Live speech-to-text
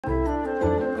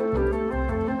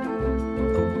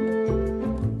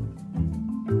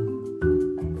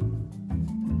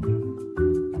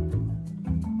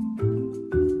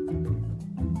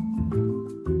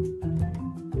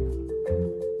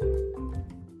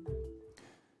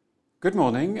Good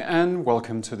morning and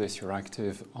welcome to this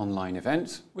Euractiv online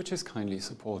event, which is kindly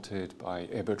supported by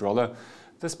Iberdrola,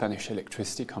 the Spanish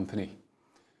electricity company.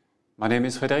 My name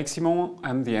is Frédéric Simon,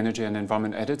 I'm the Energy and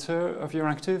Environment Editor of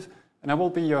Euractiv, and I will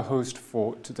be your host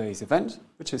for today's event,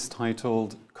 which is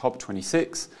titled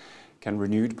COP26, Can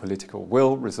Renewed Political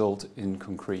Will Result in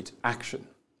Concrete Action?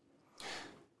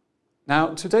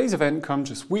 Now, today's event comes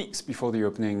just weeks before the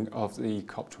opening of the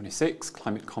COP26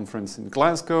 climate conference in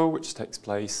Glasgow, which takes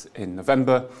place in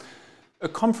November, a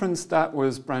conference that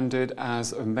was branded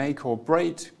as a make or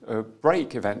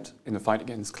break event in the fight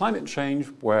against climate change,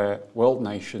 where world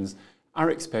nations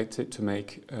are expected to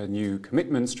make new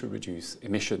commitments to reduce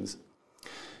emissions.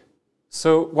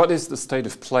 So what is the state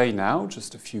of play now,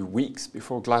 just a few weeks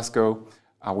before Glasgow?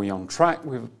 Are we on track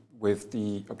with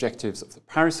the objectives of the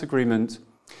Paris Agreement?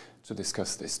 To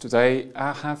discuss this today,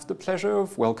 I have the pleasure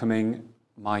of welcoming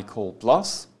Michael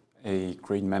Bloss, a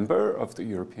Green member of the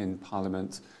European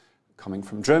Parliament coming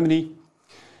from Germany,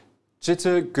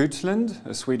 Jytte Guteland,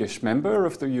 a Swedish member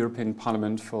of the European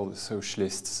Parliament for the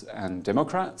Socialists and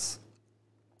Democrats,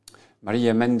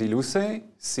 Maria Mendiluce,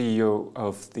 CEO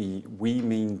of the We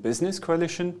Mean Business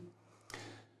Coalition,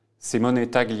 Simone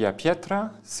Tagliapietra,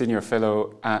 Senior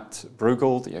Fellow at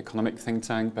Bruegel, the economic think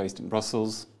tank based in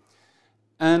Brussels,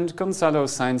 and Gonzalo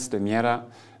Sainz de Miera,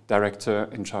 Director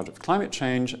in charge of climate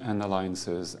change and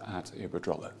alliances at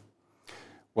Iberdrola.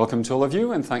 Welcome to all of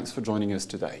you and thanks for joining us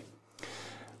today.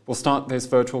 We'll start this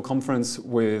virtual conference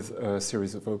with a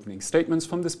series of opening statements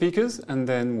from the speakers, and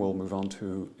then we'll move on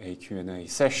to a Q&A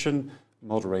session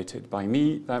moderated by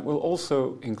me that will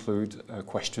also include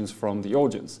questions from the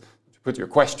audience. To put your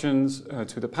questions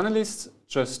to the panelists,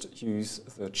 just use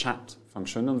the chat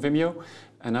function on Vimeo,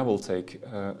 and I will take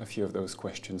a few of those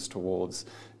questions towards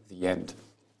the end.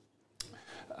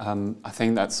 I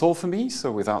think that's all for me,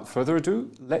 so without further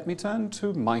ado, let me turn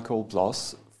to Michael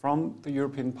Bloss from the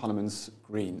European Parliament's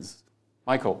Greens.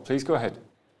 Michael, please go ahead.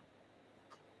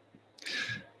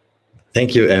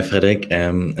 Thank you, Frédéric,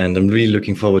 and I'm really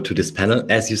looking forward to this panel.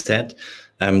 As you said,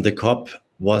 the COP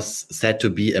was said to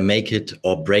be a make it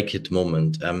or break it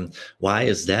moment. Why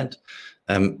is that?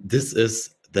 This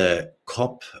is the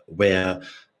COP where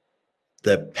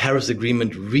the Paris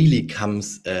Agreement really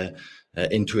comes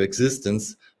into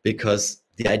existence, because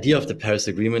the idea of the Paris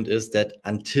Agreement is that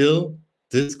until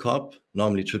this COP,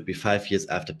 normally it should be 5 years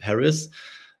after Paris,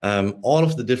 all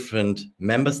of the different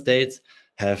member states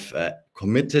have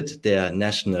committed their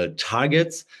national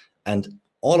targets, and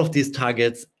all of these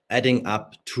targets adding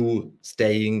up to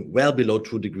staying well below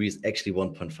 2 degrees, actually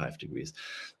 1.5 degrees.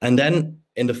 And then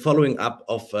in the following up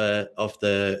of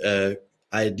the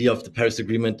idea of the Paris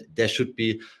Agreement, there should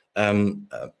be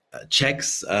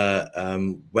checks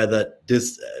whether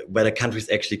countries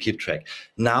actually keep track.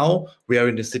 Now we are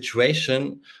in a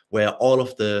situation where all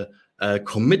of the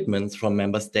commitments from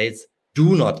member states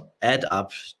do not add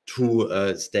up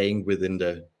to staying within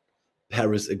the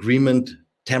Paris Agreement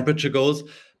temperature goals,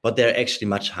 but they're actually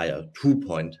much higher,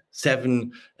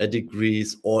 2.7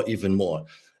 degrees or even more.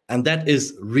 And that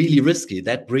is really risky.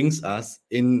 That brings us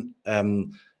in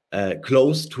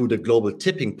close to the global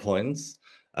tipping points,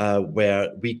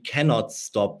 where we cannot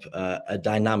stop a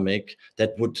dynamic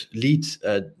that would lead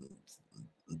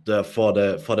for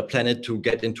the planet to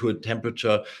get into a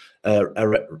temperature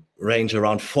range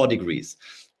around 4 degrees.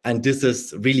 And this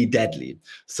is really deadly.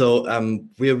 So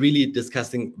we are really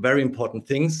discussing very important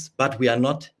things, but we are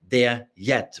not there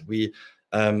yet. We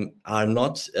are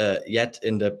not yet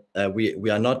in the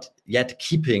we are not yet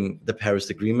keeping the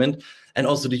Paris Agreement, and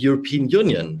also the European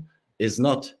Union is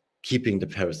not keeping the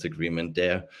Paris Agreement.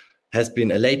 There has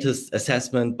been a latest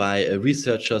assessment by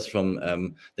researchers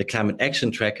from the Climate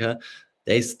Action Tracker.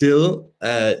 They still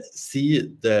see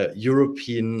the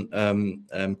European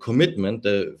commitment,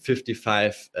 the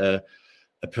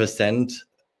 55%,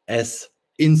 as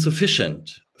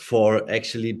insufficient for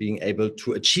actually being able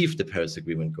to achieve the Paris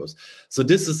Agreement goals. So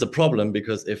this is a problem,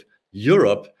 because if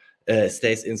Europe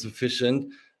stays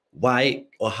insufficient, why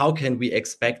or how can we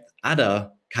expect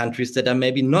other countries that are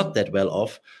maybe not that well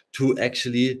off to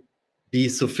actually be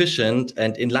sufficient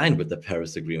and in line with the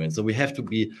Paris Agreement? So we have to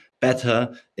be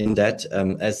better in that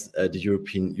as the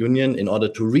European Union, in order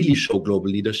to really show global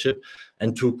leadership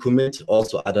and to commit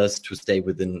also others to stay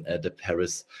within the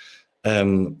Paris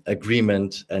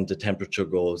Agreement and the temperature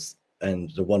goals and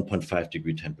the 1.5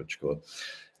 degree temperature goal.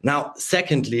 Now,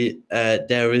 secondly,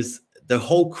 there is the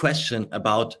whole question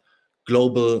about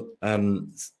global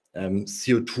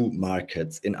CO2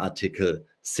 markets in Article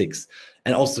 6.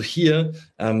 And also here,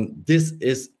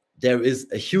 there is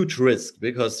a huge risk,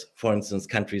 because, for instance,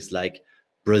 countries like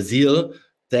Brazil,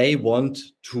 they want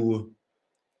to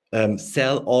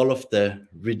sell all of the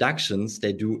reductions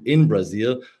they do in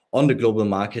Brazil on the global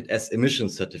market as emission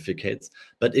certificates.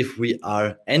 But if we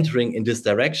are entering in this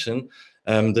direction,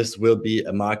 this will be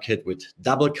a market with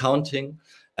double counting,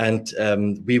 and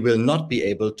we will not be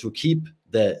able to keep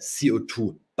the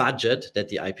CO2 budget that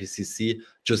the IPCC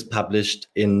just published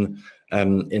in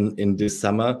this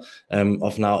summer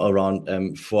of now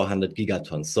around 400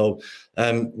 gigatons. So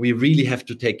we really have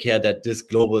to take care that this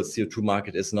global CO2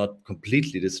 market is not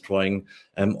completely destroying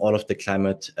all of the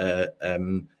climate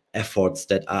efforts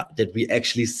that we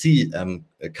actually see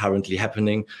currently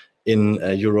happening in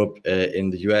Europe,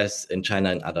 in the US, in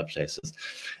China, and other places.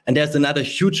 And there's another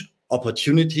huge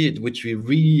opportunity which we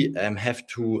really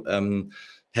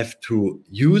have to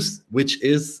use, which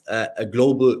is a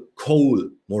global coal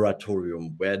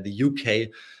moratorium, where the UK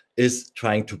is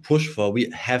trying to push for. We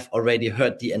have already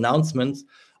heard the announcements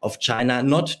of China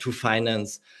not to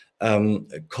finance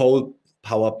coal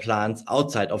power plants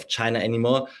outside of China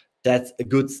anymore. That's a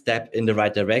good step in the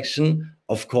right direction.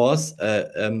 Of course,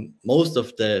 most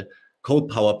of the coal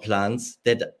power plants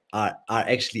that are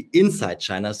actually inside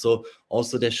China. So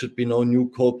also there should be no new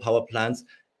coal power plants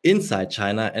inside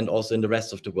China and also in the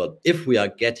rest of the world. If we are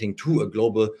getting to a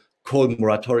global coal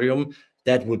moratorium,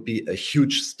 that would be a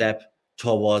huge step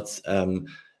towards the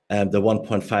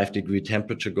 1.5 degree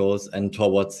temperature goals and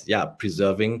towards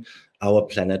preserving our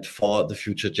planet for the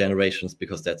future generations,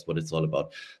 because that's what it's all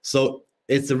about. So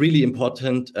it's a really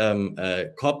important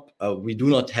COP. We do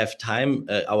not have time.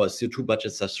 Our CO2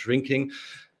 budgets are shrinking,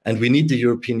 and we need the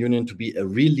European Union to be a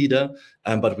real leader,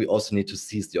 but we also need to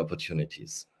seize the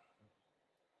opportunities.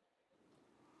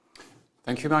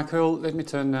 Thank you, Michael. Let me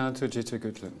turn now to Jutta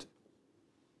Gutland.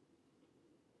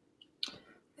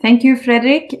 Thank you,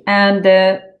 Fredrik, and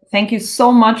thank you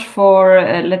so much for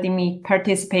letting me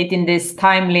participate in this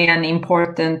timely and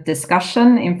important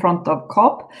discussion in front of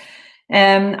COP.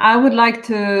 I would like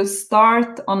to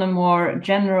start on a more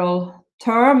general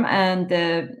term and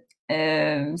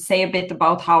say a bit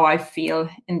about how I feel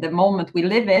in the moment we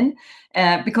live in,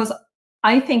 because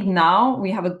I think now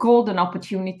we have a golden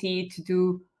opportunity to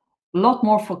do a lot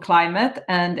more for climate,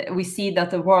 and we see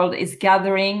that the world is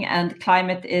gathering and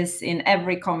climate is in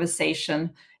every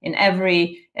conversation, in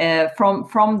every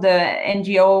from the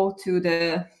NGO to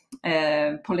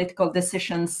the political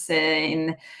decisions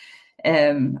in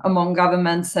among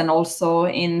governments, and also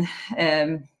in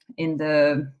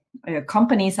the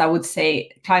companies. I would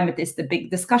say climate is the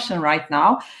big discussion right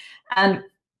now. And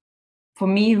for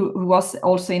me, who was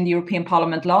also in the European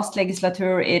Parliament last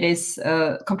legislature, it is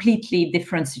a completely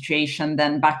different situation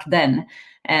than back then.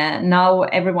 Now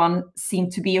everyone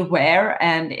seems to be aware,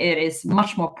 and it is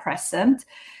much more present.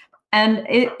 And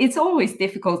it's always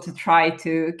difficult to try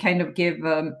to kind of give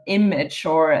image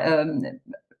or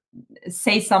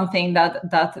say something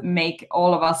that make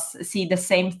all of us see the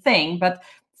same thing. But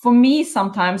for me,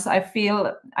 sometimes I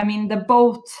feel, I mean, the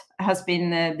boat has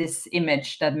been this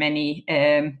image that many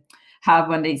have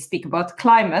when they speak about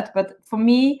climate. But for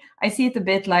me, I see it a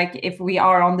bit like if we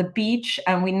are on the beach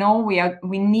and we know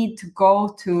we need to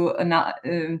go to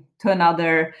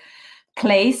another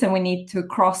place, and we need to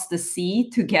cross the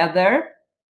sea together.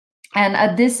 And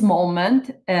at this moment,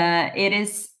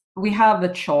 we have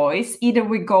a choice. Either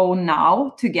we go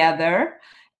now together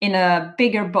in a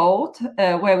bigger boat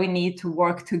where we need to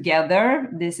work together.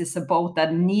 This is a boat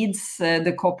that needs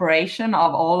the cooperation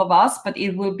of all of us, but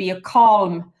it will be a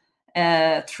calm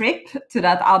trip to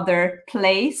that other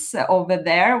place over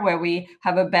there where we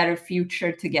have a better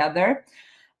future together.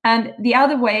 And the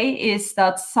other way is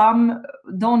that some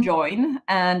don't join,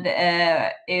 and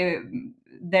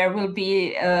there will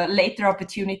be a later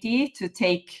opportunity to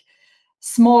take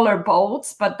smaller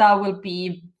boats, but that will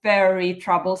be very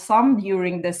troublesome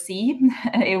during the sea.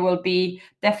 It will be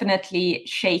definitely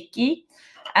shaky.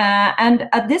 And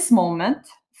at this moment,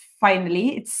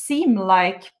 finally, it seems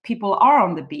like people are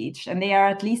on the beach, and they are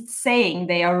at least saying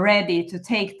they are ready to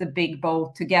take the big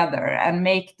boat together and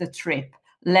make the trip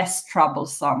less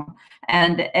troublesome.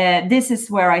 And this is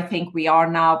where I think we are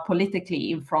now politically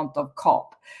in front of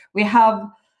COP. We have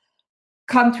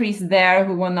countries there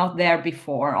who were not there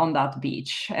before on that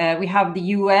beach. We have the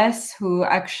US, who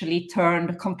actually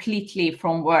turned completely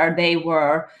from where they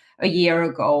were a year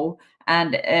ago,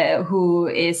 and who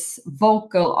is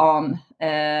vocal on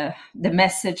the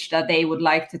message that they would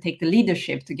like to take the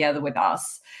leadership together with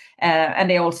us. And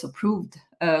they also proved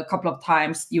a couple of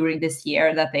times during this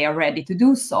year that they are ready to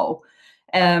do so.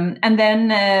 And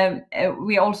then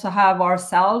we also have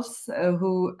ourselves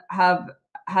who have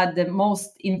had the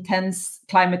most intense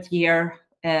climate year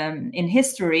in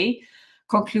history,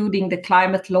 concluding the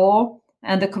climate law,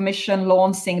 and the Commission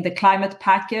launching the climate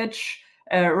package,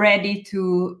 ready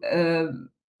to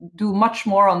do much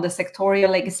more on the sectorial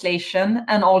legislation,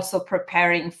 and also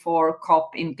preparing for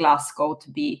COP in Glasgow to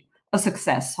be a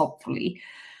success, hopefully.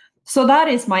 So that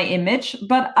is my image,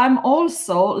 but I'm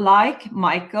also, like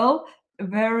Michael,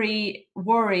 very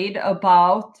worried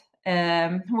about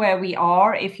where we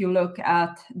are if you look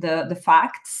at the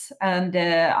facts and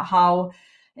how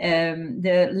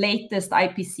the latest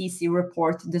IPCC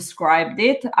report described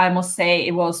it. I must say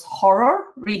it was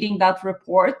horror reading that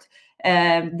report.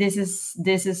 This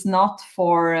is not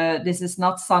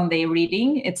Sunday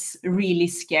reading. It's really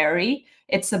scary.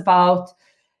 It's about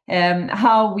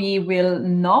how we will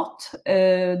not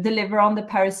deliver on the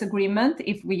Paris Agreement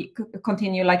if we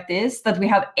continue like this, that we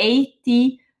have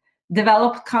 80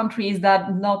 developed countries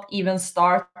that not even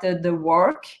started the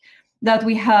work, that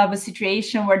we have a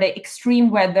situation where the extreme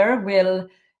weather will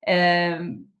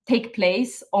take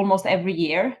place almost every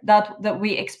year, that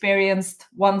we experienced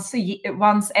once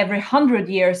every 100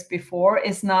 years before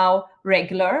is now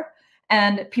regular,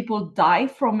 and people die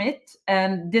from it.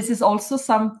 And this is also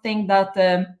something that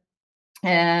the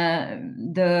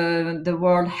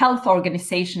World Health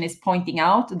Organization is pointing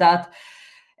out, that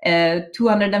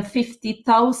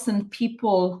 250,000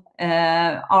 people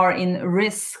are in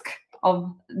risk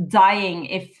of dying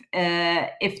if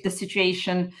the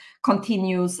situation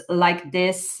continues like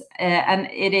this, and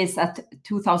it is at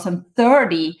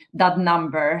 2030 that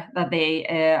number that they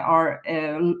are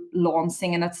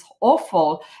launching, and that's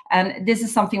awful. And this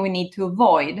is something we need to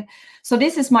avoid. So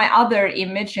this is my other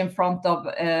image in front of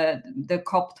the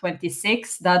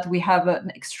COP26, that we have an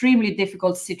extremely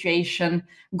difficult situation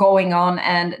going on,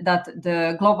 and that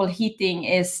the global heating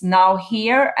is now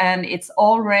here, and it's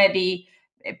already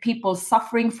people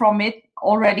suffering from it,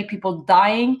 already people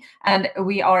dying, and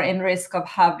we are in risk of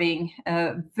having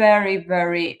a very,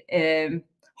 very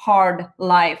hard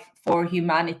life for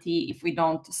humanity if we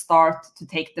don't start to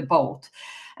take the boat.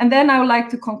 And then I would like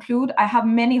to conclude. I have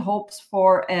many hopes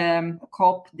for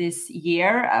COP this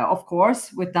year, of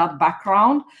course, with that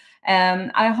background.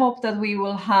 I hope that we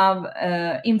will have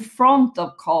in front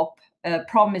of COP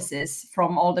promises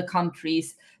from all the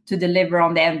countries to deliver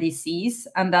on the NDCs,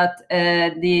 and that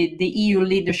the EU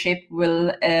leadership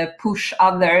will push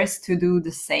others to do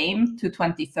the same to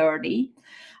 2030.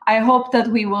 I hope that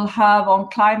we will have on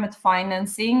climate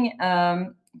financing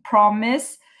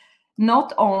promise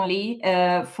not only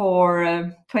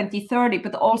for 2030,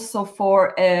 but also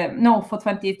for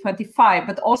 2025,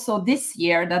 but also this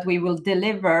year, that we will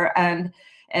deliver and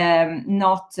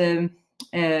not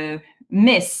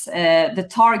miss the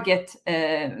target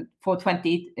for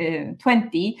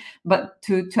 2020, but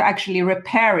to actually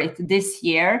repair it this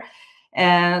year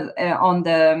on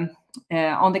the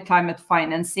climate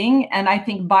financing. And I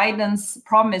think Biden's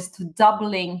promise to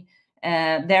doubling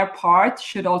their part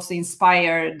should also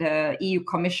inspire the EU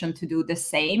Commission to do the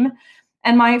same.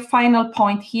 And my final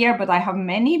point here, but I have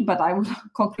many, but I will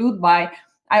conclude by,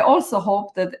 I also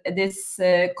hope that this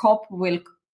COP will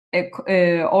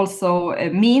also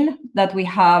mean that we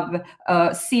have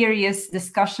a serious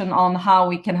discussion on how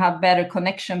we can have better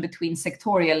connection between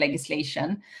sectorial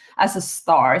legislation as a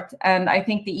start. And I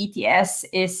think the ETS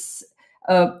is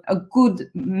a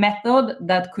good method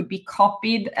that could be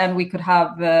copied, and we could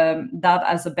have that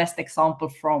as a best example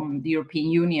from the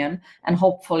European Union, and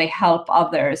hopefully help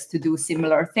others to do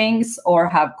similar things or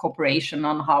have cooperation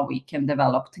on how we can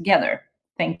develop together.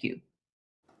 Thank you.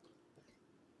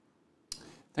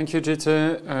 Thank you,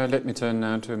 Jutta. Let me turn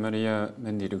now to Maria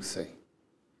Mendiluce.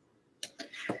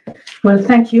 Well,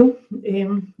 thank you.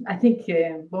 I think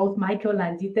both Michael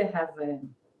and Jutta have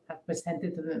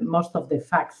presented most of the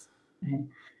facts.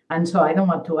 And so I don't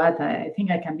want to add. I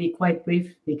think I can be quite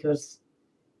brief because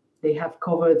they have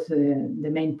covered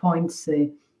the main points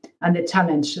and the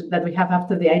challenge that we have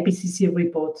after the IPCC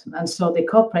report. And so the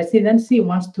COP presidency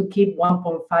wants to keep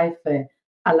 1.5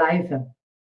 alive,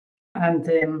 and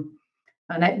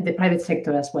the private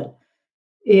sector as well.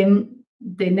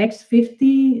 The next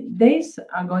 50 days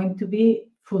are going to be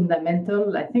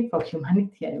fundamental, I think, for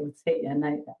humanity, I would say. And I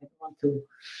don't want to,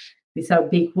 these are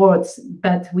big words,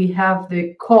 but we have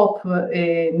the COP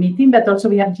meeting, but also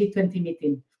we have G20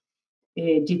 meeting.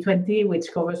 G20,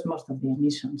 which covers most of the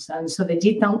emissions. And so the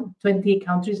G20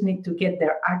 countries need to get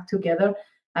their act together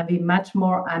and be much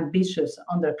more ambitious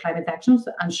on their climate actions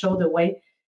and show the way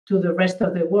to the rest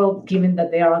of the world, given that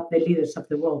they are the leaders of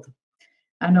the world.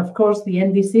 And of course, the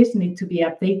NDCs need to be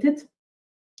updated.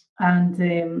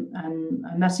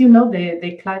 And as you know,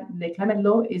 the climate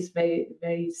law is very,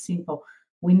 very simple.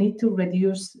 We need to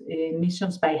reduce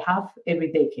emissions by half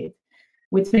every decade.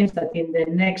 which means that in the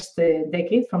next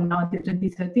decade, from now until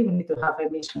 2030, we need to have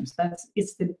emissions.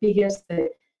 It's the biggest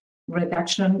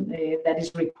reduction that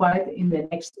is required in the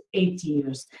next 8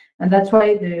 years. And that's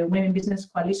why the Women Business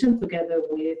Coalition, together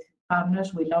with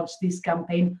partners, we launched this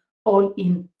campaign, All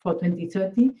In for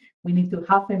 2030. We need to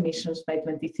have emissions by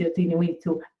 2030, and we need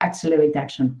to accelerate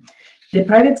action. The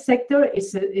private sector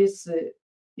is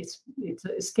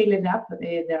scaling up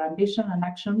their ambition and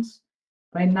actions.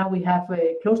 Right now, we have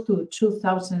close to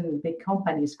 2,000 big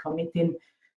companies committing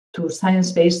to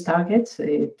science-based targets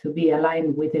to be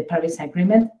aligned with the Paris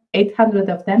Agreement. 800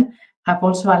 of them have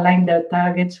also aligned their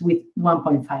targets with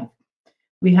 1.5.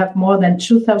 We have more than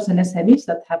 2,000 SMEs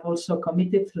that have also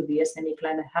committed through the SME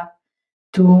Climate Hub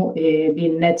to be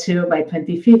net zero by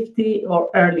 2050 or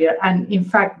earlier. And in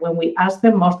fact, when we ask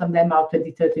them, most of them are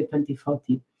 2030,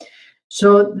 2040.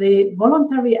 So the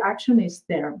voluntary action is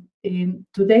there.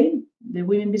 Today, the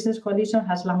Women Business Coalition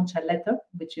has launched a letter,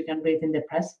 which you can read in the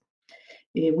press,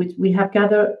 which we have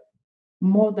gathered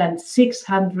more than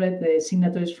 600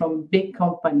 signatories from big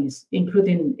companies,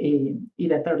 including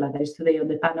Iberdrola, that is today on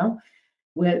the panel,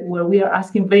 where we are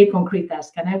asking very concrete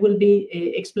tasks. And I will be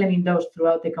explaining those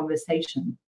throughout the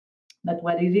conversation. But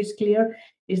what it is clear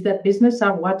is that business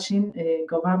are watching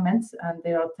governments, and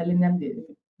they are telling them,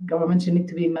 governments, you need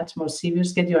to be much more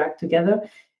serious, get your act together,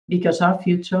 because our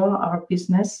future, our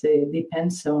business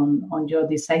depends on your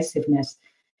decisiveness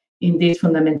in this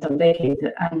fundamental decade.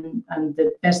 And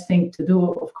the best thing to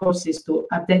do, of course, is to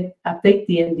update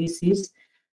the NDCs,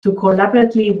 to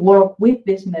collaboratively work with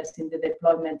business in the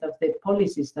deployment of the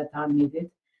policies that are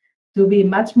needed, to be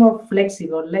much more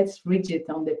flexible, less rigid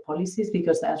on the policies,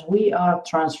 because as we are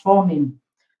transforming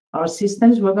our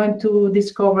systems, we're going to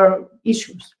discover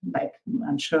issues, like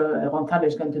I'm sure Gonzalo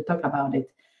is going to talk about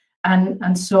it.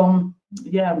 And so,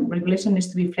 yeah, regulation needs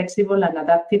to be flexible and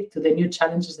adaptive to the new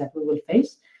challenges that we will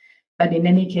face. But in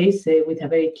any case, with a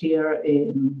very clear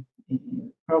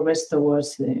progress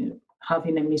towards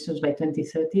having emissions by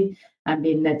 2030 and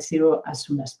being net zero as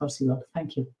soon as possible.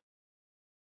 Thank you.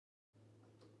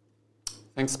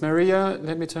 Thanks, Maria.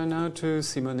 Let me turn now to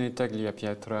Simone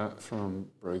Tagliapietra from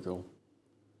Bruegel.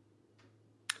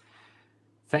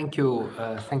 Thank you.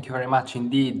 Thank you very much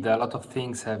indeed. A lot of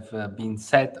things have been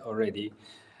said already,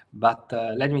 but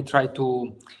let me try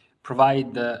to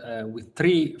provide with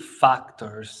three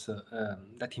factors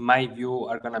that, in my view,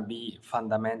 are going to be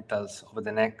fundamentals over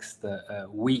the next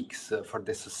weeks for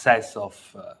the success of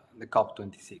the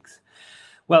COP26.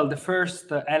 Well, the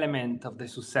first element of the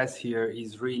success here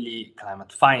is really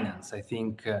climate finance. I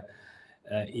think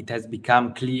it has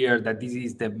become clear that this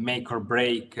is the make or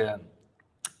break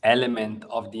element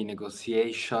of the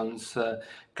negotiations.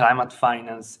 Climate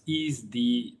finance is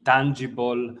the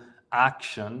tangible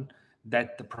action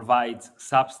that provides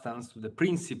substance to the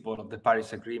principle of the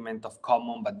Paris Agreement of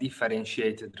common but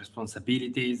differentiated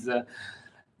responsibilities.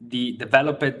 The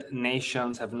developed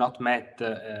nations have not met,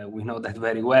 we know that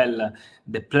very well,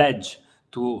 the pledge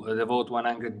to devote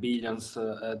 $100 billion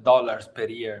per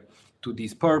year to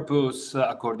this purpose.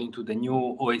 According to the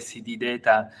new OECD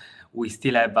data, we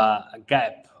still have a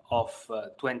gap of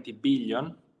 20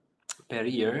 billion per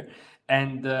year.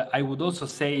 And I would also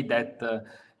say that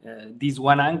this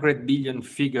 100 billion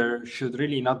figure should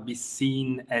really not be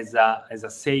seen as a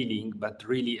ceiling, but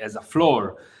really as a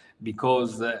floor,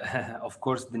 because of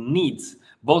course the needs,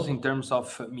 both in terms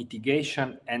of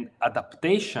mitigation and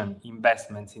adaptation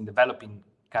investments in developing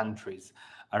countries,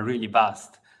 are really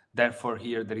vast. Therefore,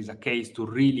 here there is a case to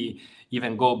really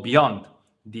even go beyond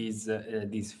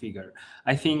this figure.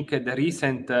 I think the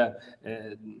recent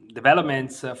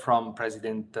developments from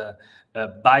President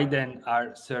Biden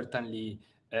are certainly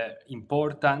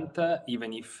important,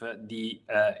 even if the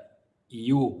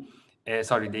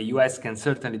the US can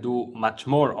certainly do much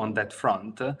more on that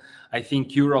front. I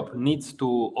think Europe needs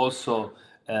to also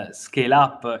scale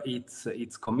up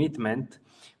its commitment.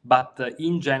 But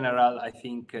in general, I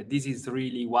think this is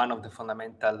really one of the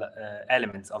fundamental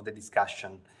elements of the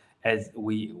discussion as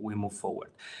we move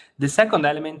forward. The second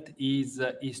element is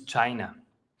China.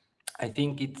 I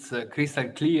think it's crystal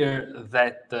clear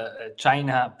that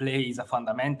China plays a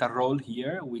fundamental role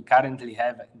here. We currently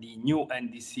have the new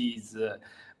NDCs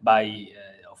by,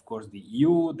 of course, the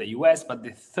EU, the US, but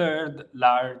the third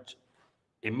large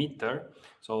emitter,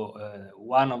 so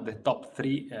one of the top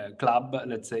three club,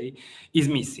 let's say, is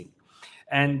missing.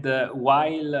 And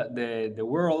while the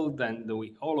world and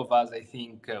all of us, I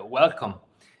think, welcome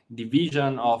the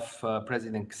vision of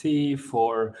President Xi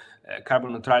for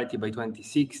carbon neutrality by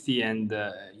 2060 and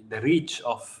the reach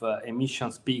of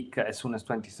emissions peak as soon as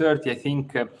 2030, I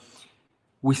think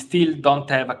we still don't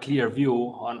have a clear view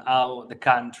on how the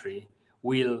country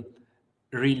will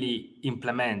really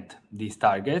implement these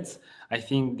targets. I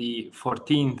think the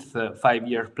 14th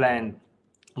five-year plan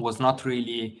was not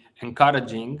really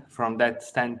encouraging from that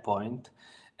standpoint.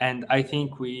 And I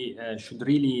think we should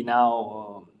really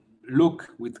now look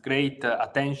with great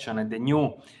attention at the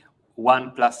new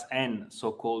 1+N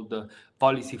so-called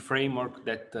policy framework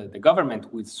that the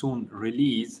government will soon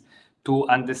release to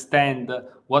understand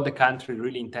what the country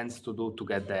really intends to do to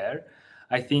get there.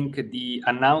 I think the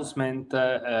announcement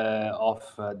of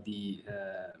the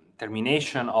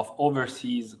termination of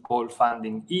overseas coal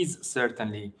funding is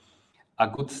certainly a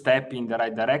good step in the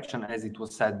right direction, as it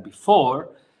was said before,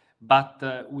 but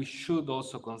we should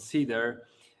also consider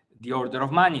the order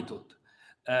of magnitude.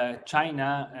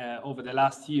 China, over the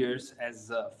last years,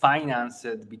 has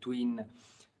financed between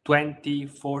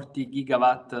 20-40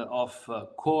 gigawatt of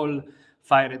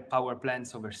coal-fired power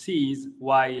plants overseas,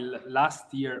 while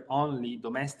last year only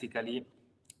domestically,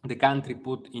 the country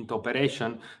put into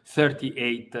operation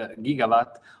 38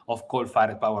 gigawatt of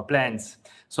coal-fired power plants.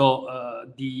 So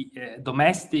the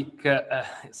domestic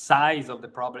size of the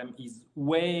problem is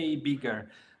way bigger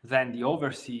than the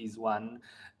overseas one.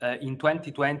 In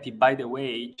 2020, by the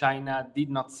way, China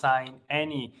did not sign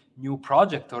any new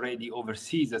project already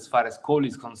overseas as far as coal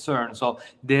is concerned. So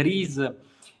there is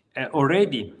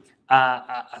already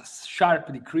a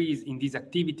sharp decrease in this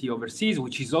activity overseas,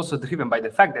 which is also driven by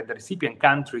the fact that the recipient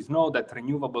countries know that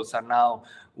renewables are now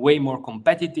way more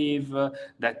competitive,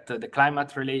 that the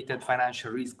climate-related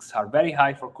financial risks are very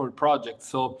high for coal projects.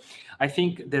 So I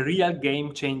think the real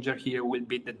game changer here will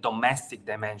be the domestic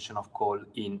dimension of coal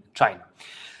in China.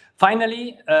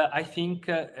 Finally, I think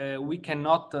we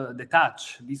cannot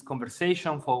detach this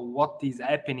conversation from what is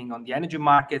happening on the energy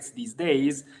markets these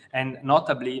days, and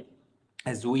notably,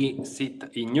 as we sit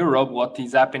in Europe, what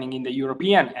is happening in the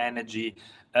European energy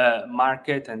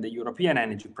market and the European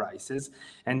energy prices.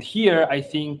 And here, I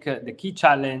think the key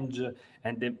challenge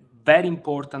and the very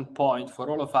important point for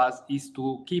all of us is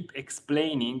to keep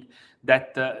explaining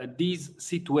that this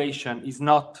situation is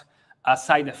not a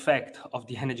side effect of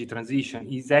the energy transition.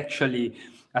 It's actually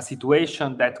a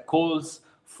situation that calls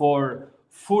for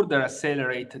further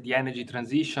accelerate the energy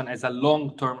transition as a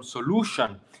long-term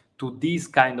solution to this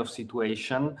kind of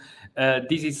situation.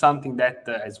 This is something that,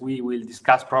 as we will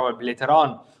discuss probably later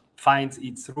on, finds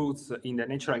its roots in the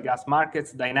natural gas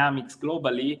markets dynamics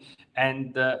globally,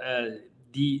 and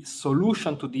the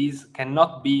solution to this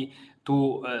cannot be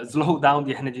to slow down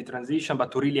the energy transition,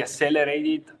 but to really accelerate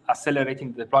it,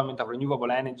 accelerating the deployment of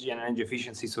renewable energy and energy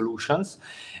efficiency solutions.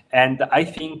 And I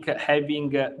think having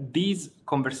this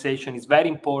conversation is very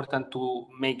important to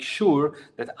make sure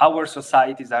that our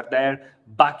societies are there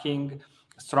backing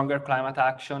stronger climate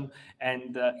action.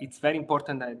 And it's very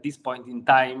important at this point in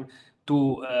time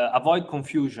to avoid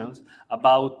confusions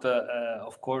about,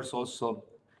 of course, also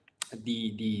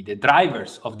the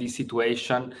drivers of this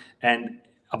situation, and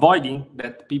avoiding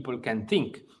that people can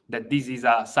think that this is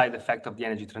a side effect of the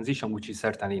energy transition, which is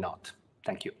certainly not.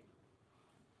 Thank you.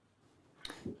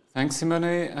 Thanks, Simone.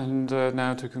 And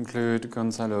now to conclude,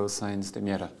 Gonzalo Sainz de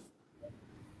Miera.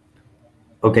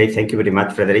 Okay, thank you very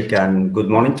much, Frederic, and good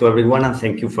morning to everyone, and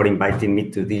thank you for inviting me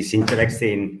to this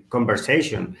interesting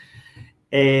conversation.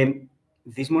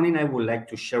 This morning, I would like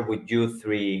to share with you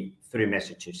three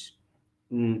messages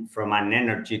from an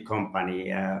energy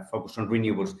company focused on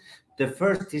renewables. The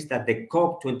first is that the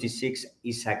COP26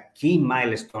 is a key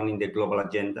milestone in the global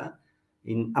agenda,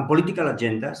 in a political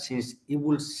agenda, since it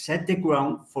will set the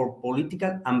ground for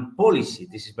political and policy.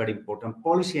 This is very important.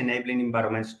 Policy enabling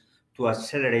environments to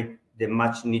accelerate the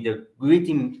much needed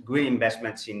green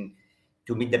investments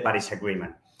to meet the Paris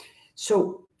Agreement.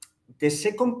 So the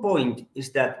second point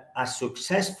is that a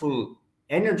successful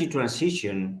energy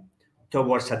transition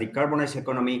towards a decarbonized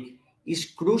economy is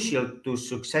crucial to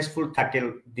successfully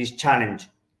tackle this challenge.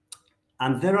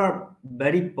 And there are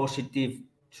very positive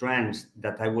trends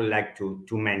that I would like to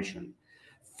mention.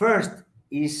 First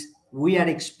is we are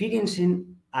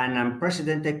experiencing an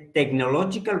unprecedented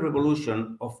technological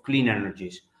revolution of clean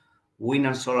energies. Wind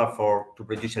and solar to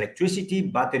produce electricity,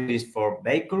 batteries for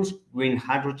vehicles, green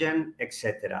hydrogen,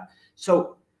 etc.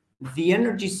 So the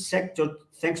energy sector,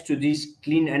 thanks to this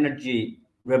clean energy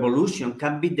revolution,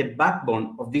 can be the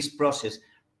backbone of this process,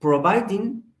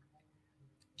 providing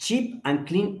cheap and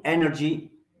clean energy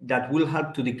that will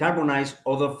help to decarbonize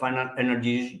other final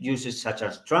energy uses such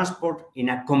as transport in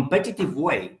a competitive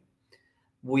way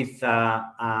with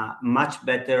a much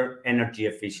better energy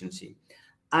efficiency.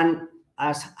 And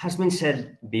as has been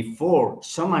said before,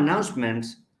 some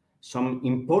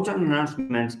important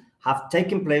announcements have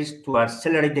taken place to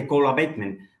accelerate the coal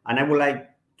abatement. And I would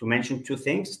like to mention two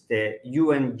things. The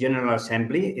UN General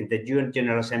Assembly, in the UN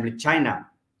General Assembly, China,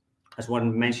 as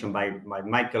one mentioned by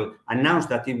Michael, announced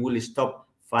that it will stop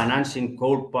financing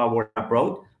coal power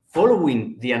abroad,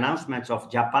 following the announcements of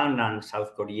Japan and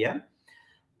South Korea.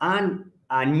 And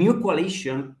a new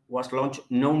coalition was launched,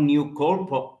 no new coal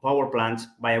power plants,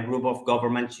 by a group of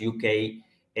governments, UK,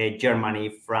 Germany,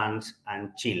 France, and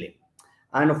Chile.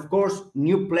 And of course,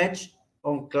 new pledge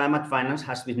on climate finance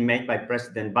has been made by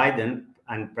President Biden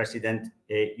and President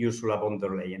Ursula von der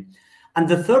Leyen. And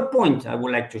the third point I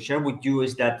would like to share with you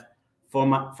is that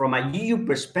from a EU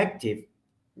perspective,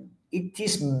 it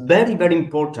is very, very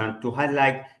important to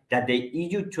highlight that the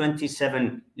EU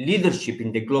 27 leadership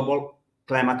in the global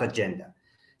climate agenda.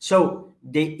 So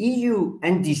the EU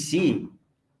NDC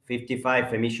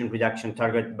 55 emission reduction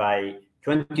target by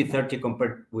 2030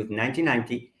 compared with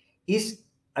 1990 is,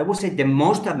 I would say, the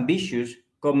most ambitious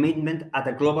commitment at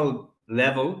a global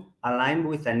level, aligned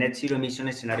with a net zero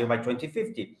emission scenario by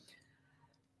 2050.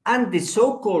 And the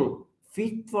so-called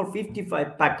Fit for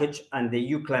 55 package and the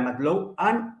EU climate law,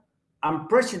 and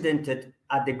unprecedented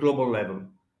at the global level,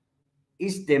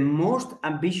 is the most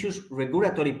ambitious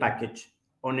regulatory package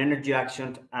on energy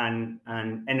action and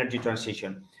energy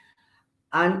transition.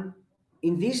 And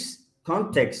in this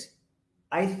context,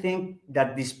 I think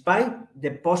that despite the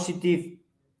positive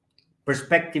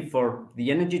perspective for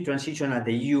the energy transition at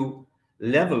the EU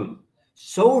level,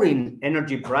 soaring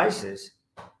energy prices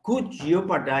could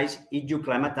jeopardize EU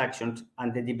climate actions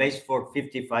and the debates for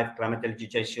 55 climate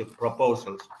legislation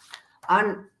proposals.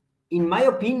 And in my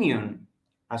opinion,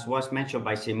 as was mentioned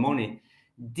by Simone,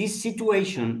 this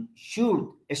situation should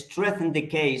strengthen the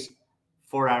case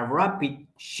for a rapid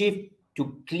shift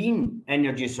to clean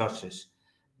energy sources.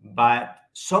 But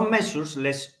some measures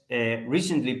less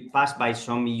recently passed by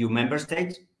some EU member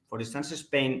states, for instance,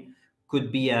 Spain, could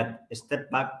be a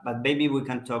step back, but maybe we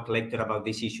can talk later about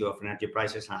this issue of energy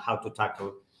prices and how to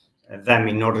tackle them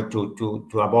in order to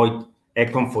avoid a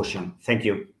confusion. Thank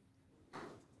you.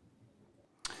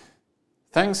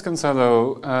 Thanks,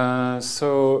 Gonzalo.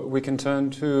 So we can turn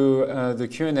to the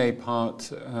Q&A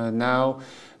part now.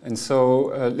 And so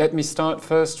let me start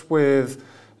first with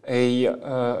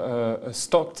a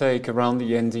stock take around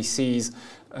the NDCs.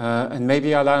 And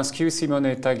maybe I'll ask you,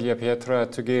 Simone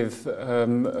Tagliapietra, to give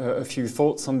a few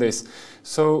thoughts on this.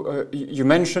 So you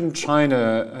mentioned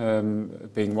China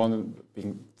being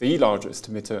the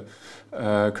largest emitter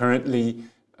currently,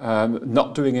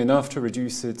 not doing enough to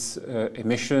reduce its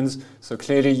emissions. So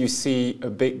clearly you see a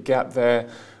big gap there.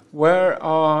 Where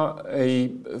are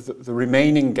the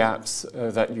remaining gaps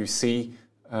that you see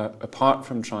apart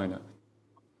from China?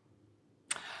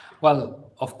 Well,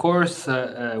 of course,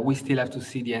 we still have to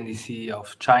see the NDC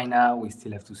of China. We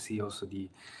still have to see also the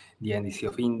NDC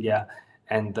of India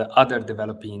and other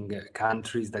developing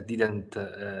countries that didn't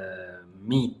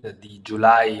meet the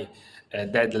July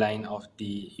deadline of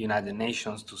the United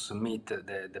Nations to submit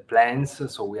the plans.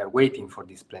 So we are waiting for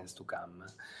these plans to come.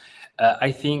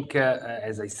 I think,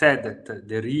 as I said, that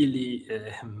the really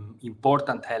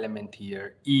important element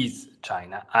here is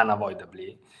China,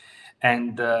 unavoidably.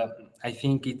 And I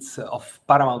think it's of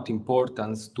paramount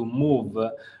importance to move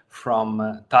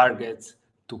from targets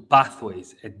to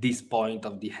pathways at this point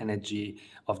of the energy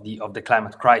of the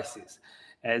climate crisis.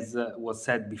 As was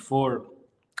said before,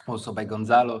 also by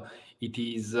Gonzalo, it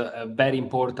is very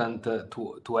important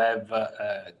to have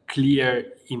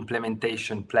clear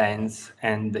implementation plans.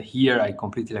 And here I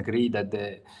completely agree that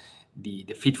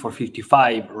the Fit for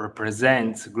 55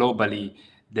 represents globally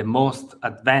the most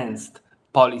advanced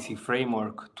policy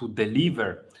framework to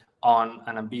deliver on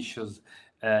an ambitious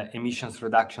emissions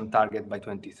reduction target by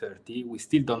 2030. We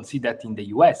still don't see that in the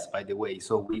US, by the way.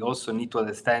 So we also need to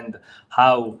understand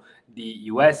how the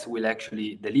US will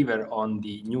actually deliver on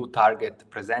the new target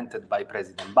presented by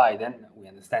President Biden. We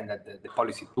understand that the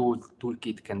policy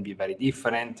toolkit can be very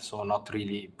different. So not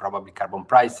really probably carbon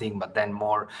pricing, but then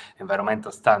more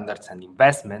environmental standards and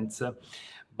investments.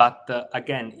 But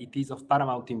again, it is of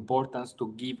paramount importance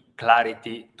to give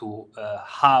clarity to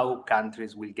how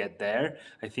countries will get there.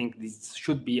 I think this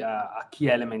should be a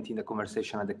key element in the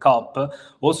conversation at the COP,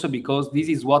 also because this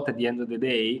is what, at the end of the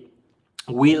day,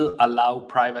 will allow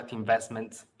private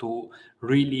investments to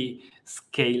really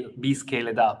be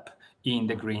scaled up in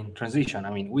the green transition.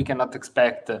 I mean, we cannot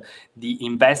expect the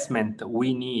investment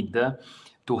we need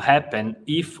to happen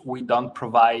if we don't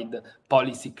provide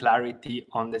policy clarity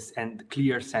on this and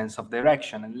clear sense of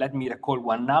direction. And let me recall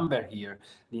one number here.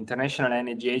 The International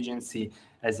Energy Agency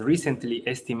has recently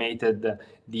estimated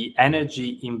the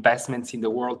energy investments in the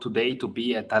world today to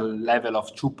be at a level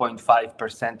of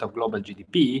 2.5% of global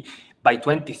GDP. By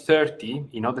 2030,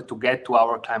 in order to get to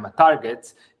our climate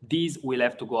targets, these will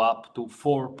have to go up to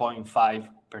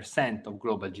 4.5% of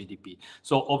global GDP.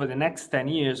 So over the next 10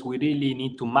 years, we really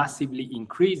need to massively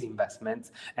increase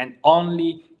investments, and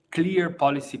only clear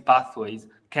policy pathways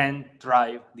can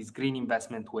drive this green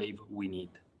investment wave we need.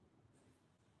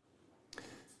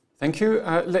 Thank you.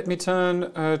 Let me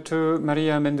turn to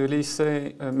Maria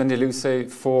Mendeluse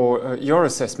for your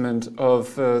assessment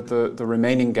of the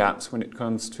remaining gaps when it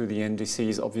comes to the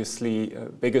NDCs. Obviously,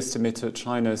 biggest emitter,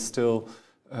 China, is still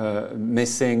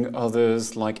missing.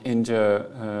 Others like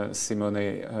India,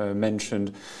 Simone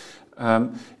mentioned.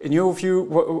 In your view,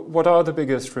 what are the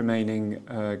biggest remaining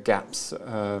gaps?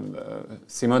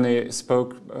 Simone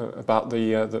spoke about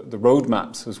the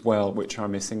roadmaps as well, which are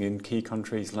missing in key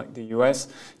countries like the US.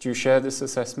 Do you share this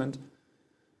assessment?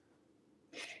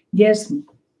 Yes.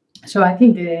 So I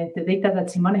think the data that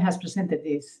Simone has presented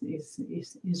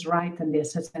is right and the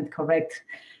assessment correct.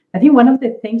 I think one of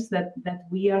the things that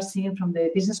we are seeing from the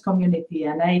business community,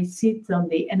 and I sit on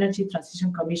the Energy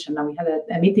Transition Commission, and we had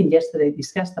a meeting yesterday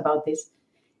discussed about this,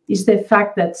 is the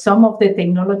fact that some of the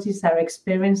technologies are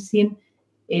experiencing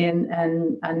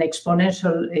an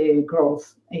exponential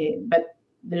growth, but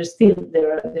their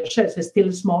shares are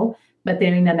still small, but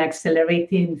they're in an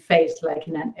accelerating phase, like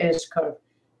in an S-curve.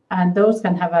 And those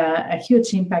can have a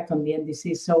huge impact on the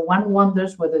NDCs. So one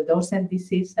wonders whether those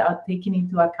NDCs are taking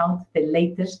into account the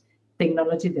latest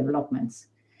technology developments.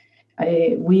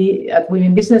 We at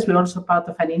Women Business, we're also part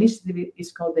of an initiative.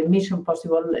 It's called the Mission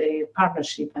Possible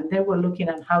Partnership. And there we're looking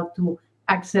at how to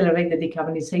accelerate the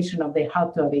decarbonization of the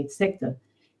hard-to-abate sector.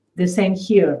 The same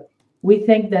here. We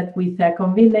think that with a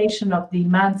combination of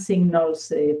demand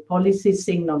signals, policy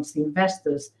signals,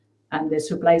 investors, and the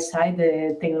supply side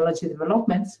technology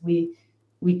developments, we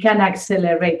can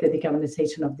accelerate the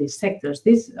decarbonization of these sectors.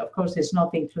 This, of course, is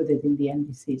not included in the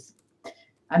NDCs.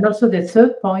 And also the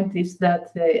third point is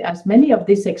that as many of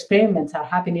these experiments are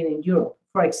happening in Europe,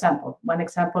 for example, one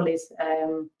example is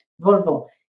Volvo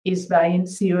is buying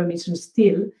zero-emission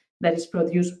steel that is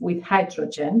produced with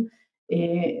hydrogen,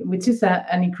 which is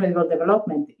an incredible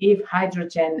development. If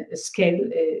hydrogen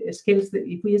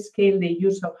if we scale the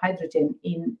use of hydrogen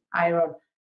in iron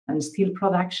and steel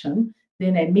production,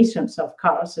 then emissions of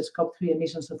cars, Scope 3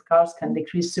 emissions of cars, can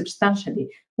decrease substantially,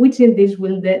 which in this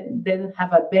will then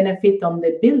have a benefit on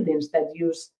the buildings that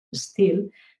use steel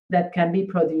that can be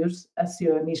produced as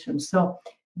zero emissions. So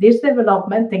this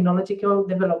technological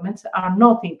developments are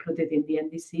not included in the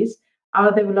NDCs,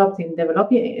 are developed in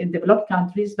developed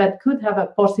countries, but could have a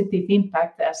positive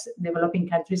impact as developing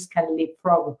countries can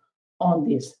leapfrog on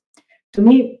this. To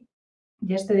me,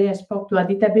 yesterday I spoke to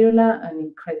Aditya Birla, an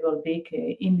incredible big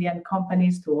Indian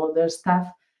companies, to all their staff,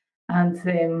 and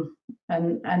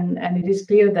it is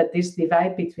clear that this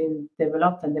divide between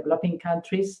developed and developing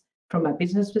countries, from a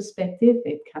business perspective,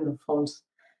 it kind of falls.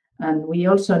 And we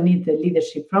also need the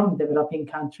leadership from developing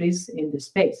countries in the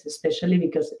space, especially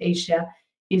because Asia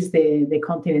is the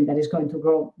continent that is going to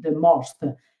grow the most.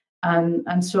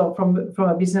 And so from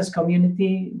a business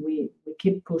community, we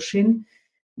keep pushing.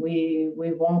 We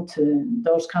want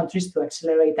those countries to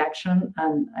accelerate action,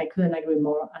 and I couldn't agree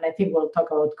more. And I think we'll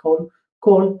talk about coal.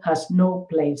 Coal has no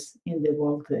place in the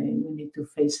world. We need to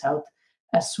phase out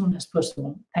as soon as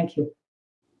possible. Thank you.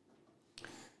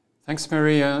 Thanks,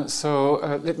 Maria. So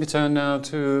let me turn now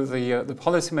to the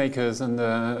policymakers,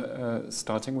 and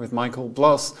starting with Michael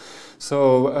Bloss.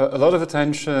 So a lot of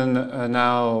attention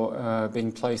now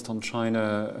being placed on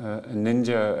China and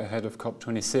India ahead of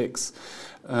COP26.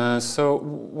 So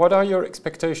what are your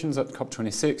expectations at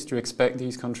COP26? Do you expect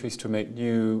these countries to make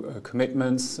new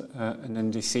commitments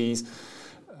and NDCs?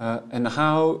 And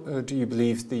how do you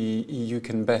believe the EU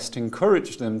can best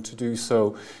encourage them to do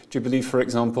so? Do you believe, for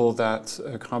example, that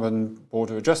carbon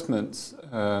border adjustments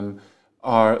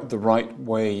are the right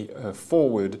way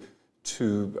forward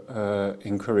to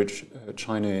encourage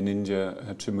China and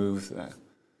India to move there?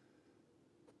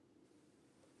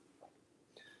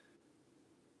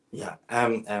 Yeah,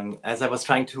 as I was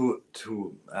trying to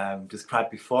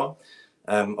describe before,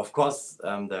 of course,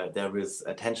 there is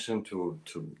attention to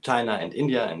China and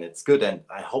India, and it's good. And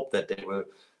I hope that they will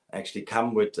actually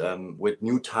come with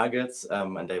new targets,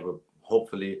 and they will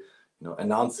hopefully,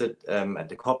 announce it at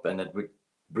the COP, and that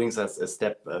brings us a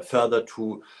step further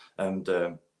to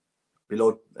the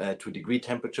below 2-degree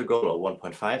temperature goal, or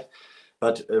 1.5.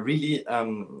 But really,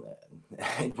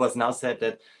 it was now said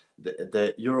that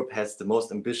the Europe has the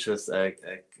most ambitious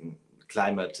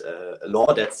climate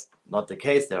law. That's not the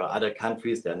case. There are other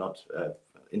countries. They're not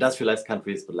industrialized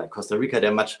countries, but like Costa Rica,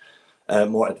 they're much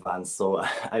more advanced. So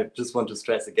I just want to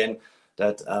stress again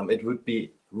that it would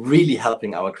be really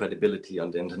helping our credibility on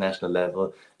the international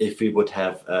level if we would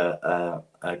have a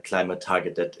climate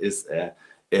target that is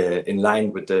in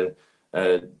line with the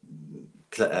 2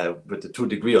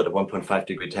 degree or the 1.5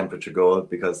 degree temperature goal,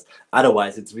 because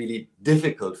otherwise it's really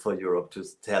difficult for Europe to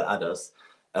tell others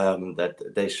that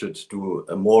they should do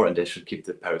more and they should keep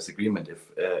the Paris Agreement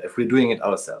if we're doing it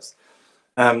ourselves.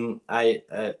 I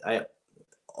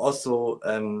also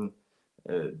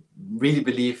really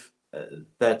believe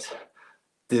that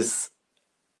this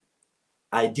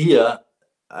idea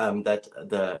that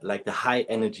the high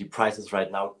energy prices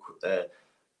right now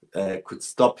could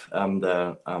stop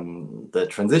the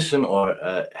transition or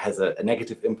has a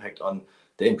negative impact on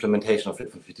the implementation of Fit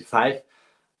for 55.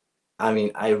 I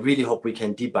mean, I really hope we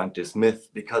can debunk this myth,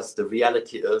 because the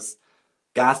reality is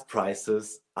gas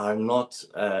prices are not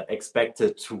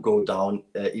expected to go down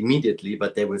immediately,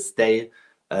 but they will stay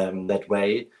that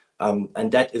way.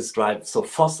 And that is driving. So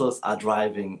fossils are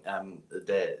driving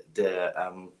the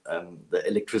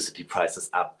electricity prices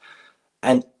up,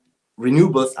 and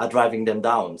renewables are driving them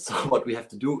down. So what we have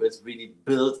to do is really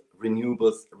build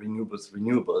renewables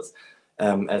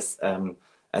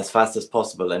as fast as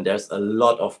possible. And there's a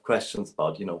lot of questions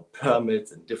about, you know,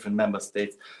 permits in different member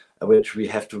states, which we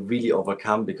have to really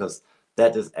overcome, because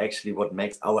that is actually what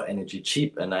makes our energy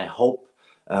cheap. And I hope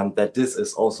that this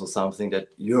is also something that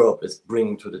Europe is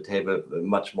bringing to the table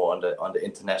much more on the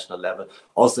international level,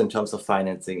 also in terms of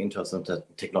financing, in terms of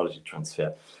technology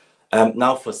transfer.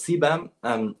 Now for CBAM,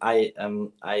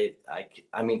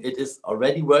 I mean, it is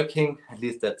already working, at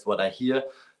least that's what I hear.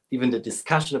 Even the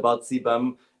discussion about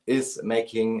CBAM is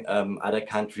making other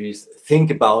countries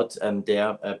think about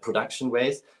their production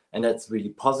ways, and that's really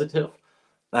positive.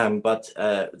 But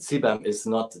CBAM is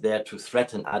not there to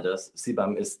threaten others.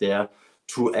 CBAM is there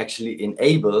to actually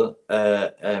enable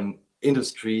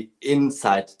industry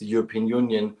inside the European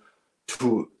Union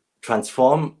to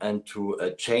transform and to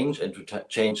change, and to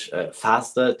change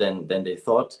faster than they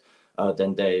thought,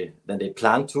 than they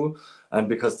planned to,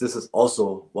 because this is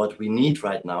also what we need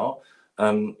right now.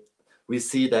 We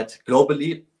see that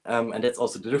globally, and that's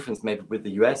also the difference maybe with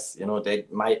the US. You know, they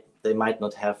might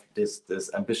not have this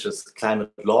ambitious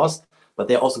climate laws, but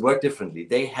they also work differently.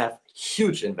 They have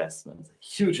huge investments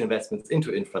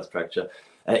into infrastructure,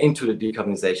 into the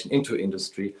decarbonization, into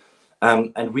industry.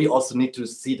 And we also need to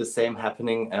see the same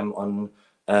happening on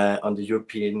the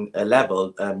European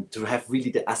level, to have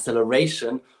really the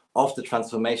acceleration of the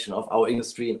transformation of our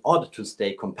industry in order to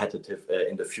stay competitive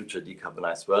in the future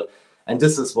decarbonized world. And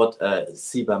this is what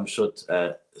CBAM should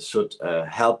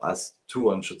help us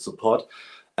to and should support.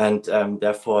 And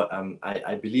therefore,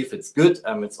 I believe it's good.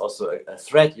 It's also a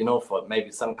threat, you know, for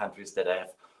maybe some countries that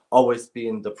have always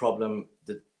been the problem.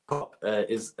 The COP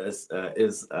is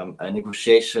a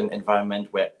negotiation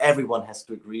environment where everyone has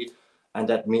to agree, and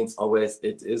that means always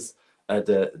it is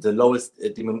the lowest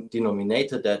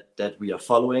denominator that we are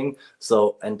following.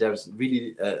 So, and there's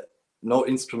really no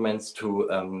instruments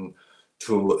to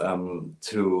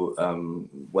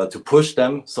push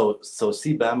them. So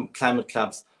CBAM, climate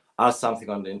clubs, are something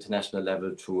on the international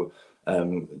level to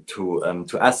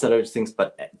accelerate things,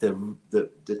 but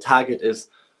the target is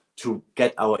to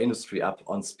get our industry up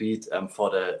on speed for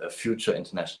the future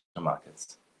international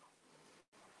markets.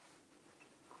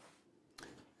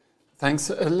 Thanks.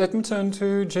 Let me turn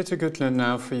to Jette Gutland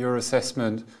now for your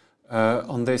assessment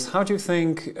on this. How do you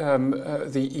think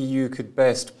the EU could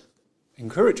best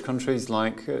encourage countries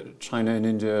like China and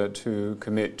India to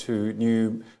commit to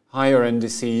new higher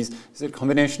indices? Is it a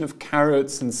combination of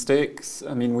carrots and sticks?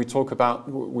 I mean, we talked about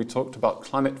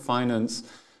climate finance.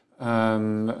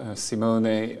 Simone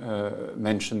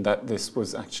mentioned that this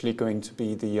was actually going to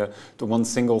be the one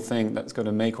single thing that's going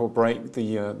to make or break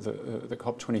the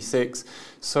COP26.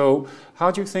 So how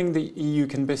do you think the EU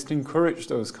can best encourage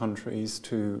those countries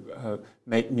to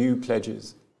make new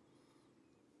pledges?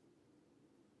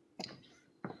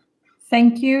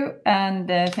 Thank you, and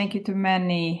thank you to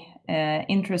many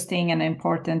interesting and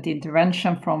important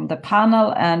intervention from the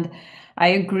panel. And I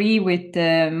agree with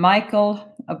Michael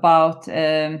about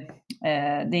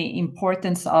the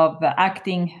importance of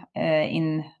acting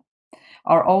in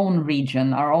our own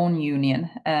region, our own union.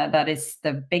 That is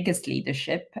the biggest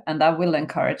leadership, and I will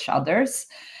encourage others.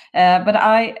 But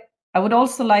I would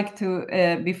also like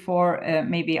to, before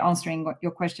maybe answering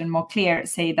your question more clear,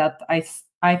 say that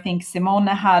I think Simone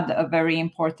had a very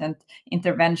important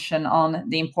intervention on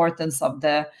the importance of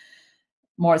the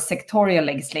more sectorial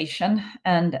legislation.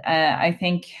 And I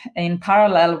think in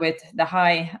parallel with the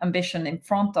high ambition in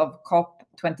front of COP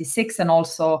COP26 and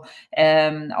also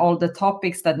all the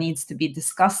topics that needs to be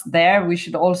discussed there, we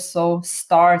should also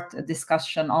start a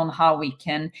discussion on how we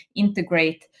can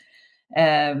integrate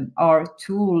our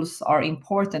tools, our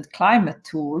important climate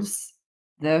tools,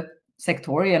 the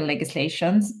sectorial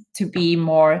legislations, to be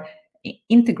more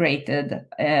integrated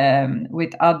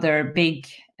with other big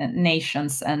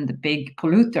nations and big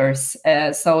polluters,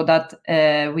 so that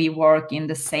we work in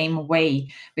the same way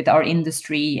with our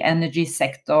industry, energy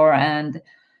sector, and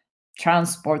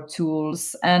transport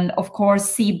tools. And of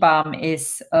course, CBAM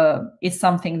is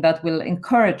something that will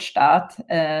encourage that,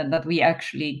 that we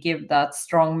actually give that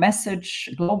strong message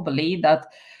globally that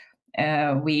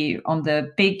we, on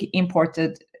the big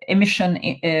imported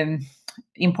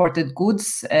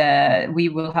goods, we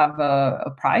will have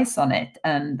a price on it,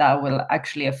 and that will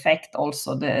actually affect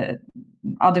also the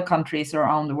other countries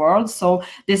around the world. So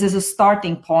this is a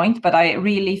starting point, but I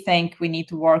really think we need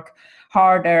to work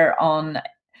harder on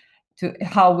to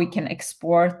how we can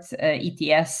export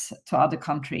ETS to other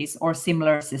countries or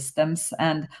similar systems.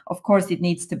 And of course, it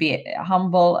needs to be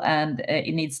humble, and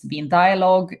it needs to be in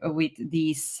dialogue with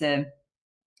these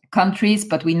countries,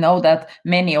 but we know that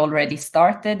many already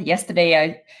started.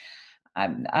 Yesterday,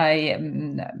 I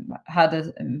had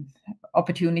an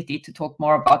opportunity to talk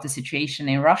more about the situation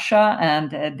in Russia,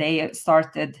 and they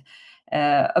started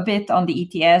a bit on the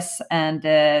ETS, and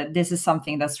this is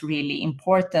something that's really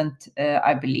important.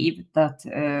 I believe that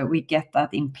we get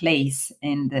that in place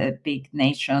in the big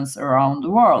nations around the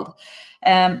world.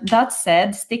 That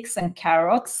said, sticks and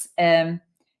carrots,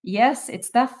 yes, it's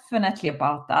definitely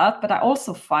about that. But I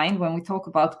also find when we talk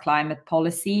about climate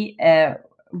policy,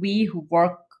 we who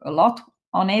work a lot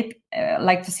on it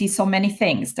like to see so many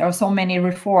things. There are so many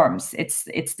reforms. It's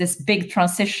this big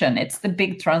transition. It's the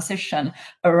big transition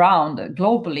around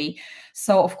globally.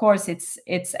 So of course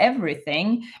it's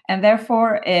everything, and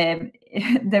therefore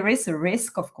there is a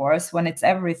risk, of course, when it's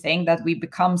everything, that we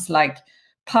becomes like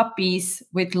puppies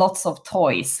with lots of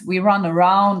toys. We run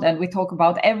around and we talk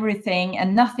about everything,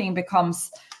 and nothing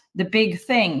becomes the big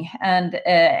thing. And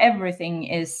everything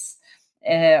is,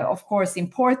 of course,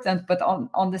 important, but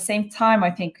on the same time,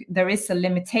 I think there is a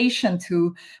limitation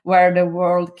to where the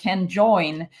world can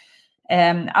join.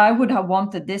 I would have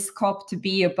wanted this COP to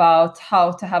be about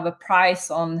how to have a price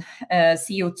on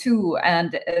CO2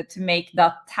 and to make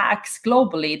that tax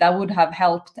globally. That would have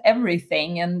helped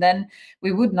everything. And then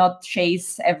we would not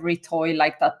chase every toy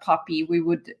like that puppy. We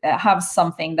would have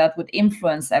something that would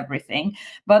influence everything.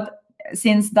 But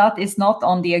since that is not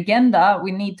on the agenda,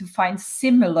 we need to find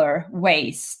similar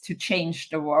ways to change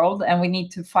the world, and we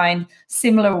need to find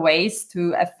similar ways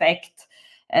to affect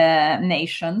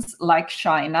nations like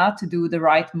China to do the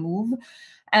right move.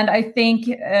 And I think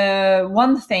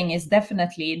one thing is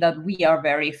definitely that we are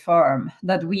very firm,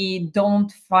 that we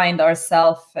don't find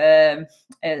ourselves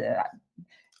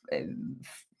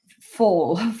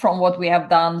fall from what we have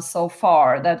done so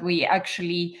far, that we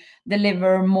actually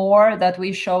deliver more, that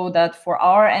we show that for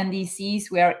our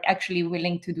NDCs, we are actually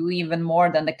willing to do even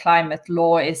more than the climate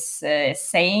law is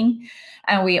saying.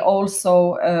 And we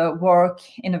also work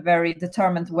in a very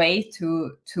determined way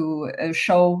to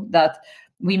show that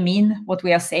we mean what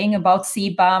we are saying about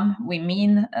CBAM. We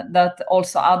mean that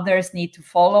also others need to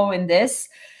follow in this.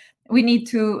 We need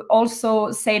to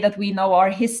also say that we know our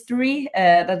history,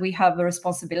 that we have a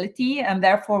responsibility, and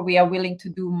therefore we are willing to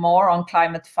do more on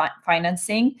climate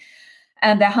financing.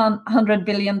 And the $100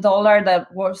 billion that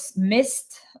was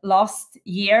missed last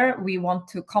year, we want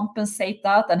to compensate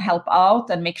that and help out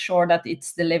and make sure that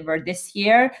it's delivered this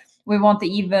year. We want an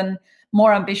even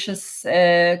more ambitious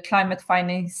climate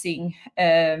financing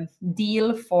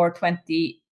deal for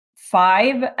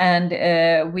 2025,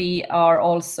 and we are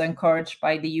also encouraged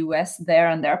by the US there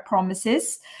and their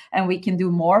promises, and we can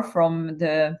do more from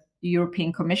the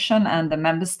European Commission and the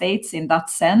member states in that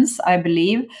sense, I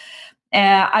believe.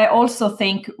 I also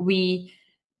think we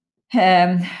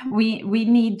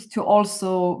need to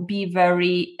also be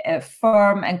very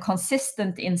firm and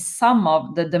consistent in some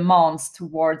of the demands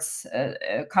towards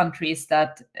countries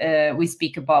that we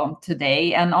speak about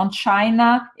today. And on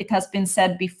China, it has been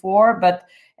said before, but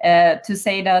to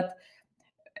say that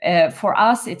for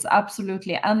us, it's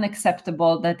absolutely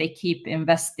unacceptable that they keep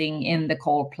investing in the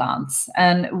coal plants.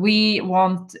 And we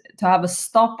want to have a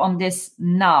stop on this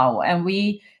now. And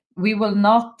we will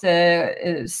not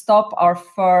stop our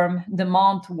firm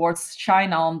demand towards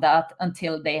China on that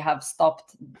until they have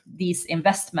stopped these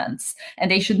investments.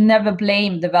 And they should never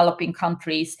blame developing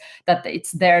countries that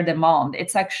it's their demand.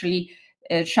 It's actually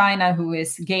China who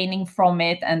is gaining from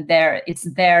it, and it's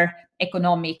their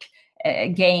economic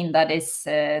gain that is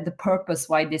the purpose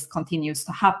why this continues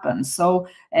to happen. So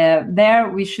there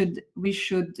we should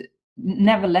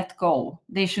never let go.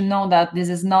 They should know that this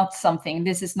is not something,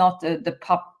 this is not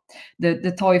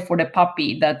the toy for the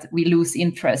puppy that we lose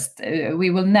interest. We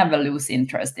will never lose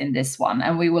interest in this one,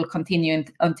 and we will continue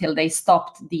until they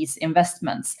stopped these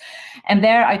investments. And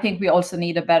there I think we also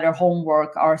need a better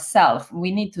homework ourselves.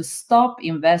 We need to stop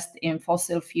invest in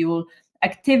fossil fuel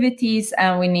activities,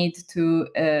 and we need to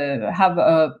have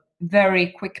a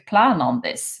very quick plan on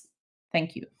this.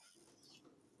 Thank you.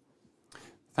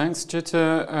 Thanks,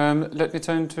 Jutta. Let me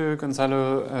turn to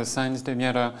Gonzalo Sainz de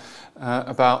Miera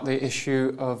about the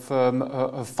issue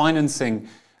of financing.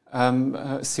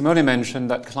 Simone mentioned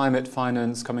that climate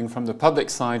finance coming from the public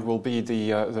side will be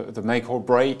the make or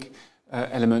break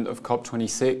element of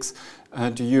COP26.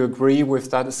 Do you agree with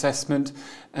that assessment?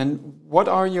 And what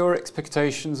are your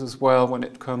expectations as well when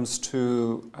it comes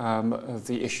to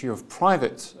the issue of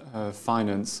private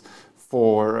finance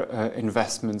for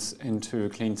investments into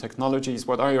clean technologies?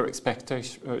 What are your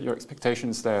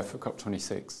expectations there for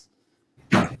COP26?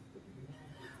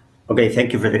 Okay,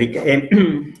 thank you, Frederic.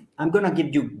 I'm going to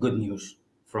give you good news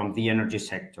from the energy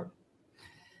sector.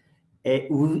 If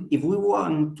we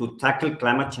want to tackle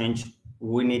climate change,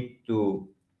 we need to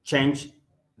change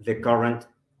the current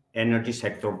energy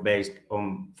sector based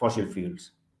on fossil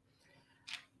fuels.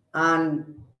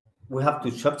 And we have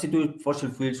to substitute fossil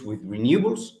fuels with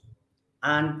renewables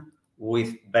and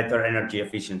with better energy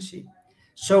efficiency.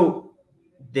 So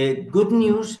the good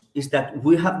news is that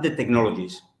we have the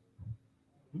technologies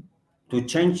to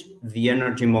change the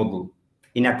energy model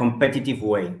in a competitive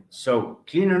way. So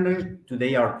clean energy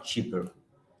today are cheaper.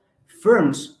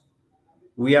 Firms,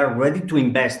 we are ready to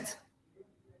invest.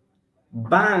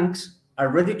 Banks are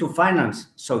ready to finance.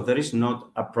 So there is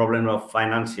not a problem of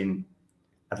financing,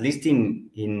 at least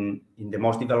in the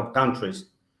most developed countries.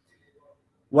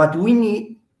 What we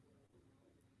need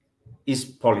is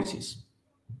policies.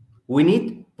 We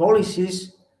need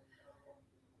policies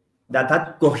that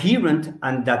are coherent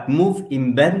and that move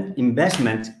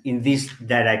investment in this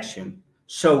direction.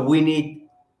 So we need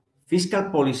fiscal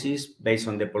policies based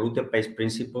on the polluter pays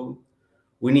principle.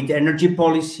 We need energy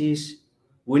policies.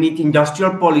 We need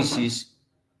industrial policies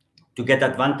to get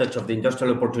advantage of the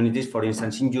industrial opportunities, for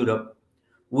instance, in Europe.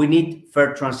 We need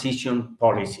fair transition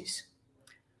policies.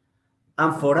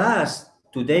 And for us,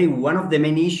 today, one of the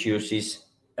main issues is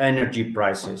energy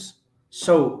prices.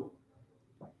 So,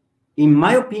 in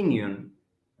my opinion,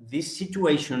 this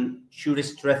situation should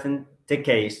strengthen the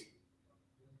case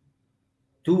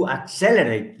to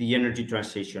accelerate the energy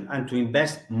transition and to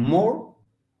invest more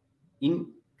in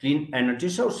clean energy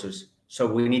sources. So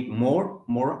we need more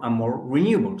and more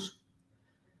renewables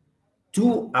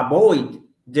to avoid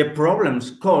the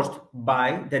problems caused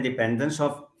by the dependence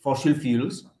of fossil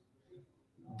fuels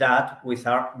that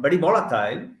are very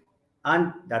volatile,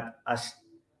 and that, as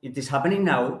it is happening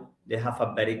now, they have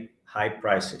a very high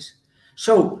prices.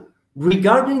 So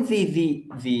regarding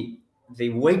the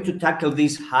way to tackle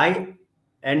these high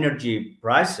energy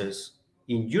prices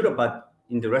in Europe, but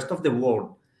in the rest of the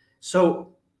world,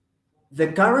 so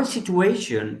the current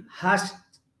situation has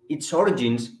its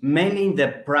origins mainly in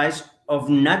the price of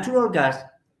natural gas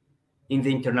in the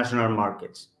international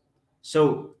markets.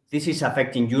 So this is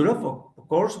affecting Europe, of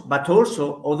course, but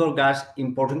also other gas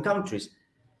importing countries.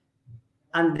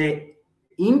 And the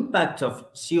impact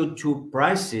of CO2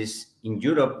 prices in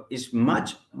Europe is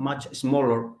much, much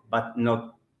smaller, but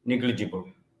not negligible.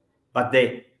 But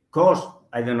the cost,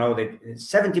 I don't know, that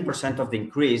 70% of the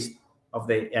increase of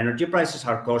the energy prices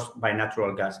are caused by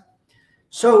natural gas.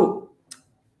 So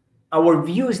our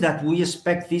view is that we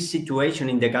expect this situation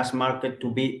in the gas market to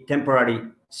be temporary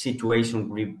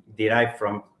situation derived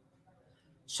from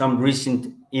some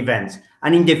recent events.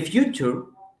 And in the future,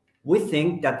 we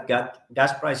think that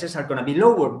gas prices are going to be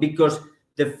lower, because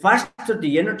the faster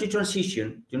the energy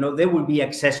transition, there will be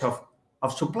excess of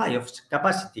supply, of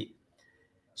capacity.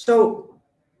 So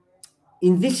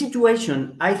in this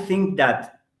situation, I think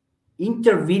that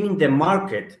intervening the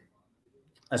market,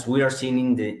 as we are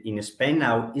seeing in Spain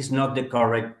now, is not the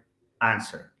correct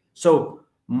answer. So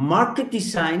market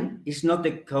design is not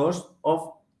the cause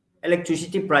of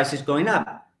electricity prices going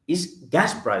up, it's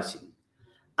gas pricing.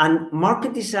 And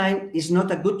market design is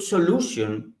not a good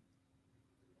solution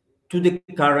to the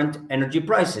current energy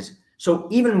prices. So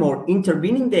even more,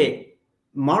 intervening the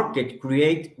market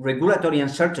create regulatory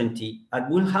uncertainty and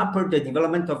will hamper the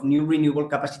development of new renewable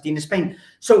capacity in Spain.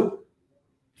 So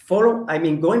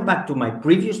going back to my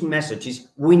previous messages,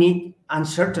 we need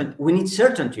certainty.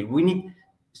 We need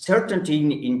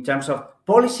certainty in terms of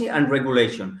policy and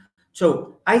regulation.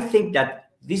 So I think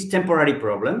that this temporary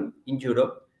problem in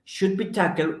Europe should be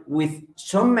tackled with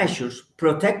some measures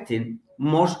protecting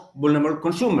most vulnerable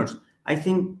consumers. I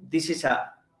think this is a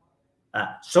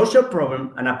social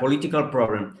problem and a political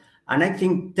problem. And I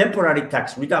think temporary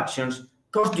tax reductions,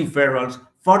 cost deferrals,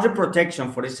 further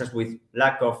protection, for instance, with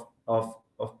lack of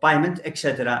payment,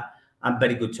 etc., are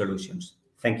very good solutions.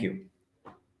 Thank you.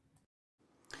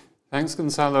 Thanks,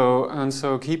 Gonzalo. And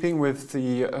so keeping with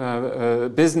the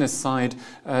business side,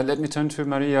 let me turn to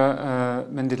Maria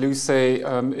Mendeluce.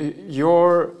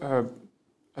 Your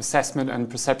assessment and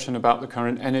perception about the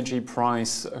current energy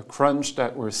price crunch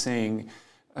that we're seeing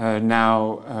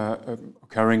now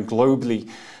occurring globally.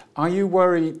 Are you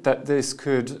worried that this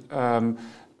could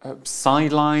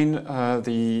sideline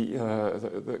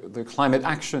the climate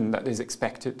action that is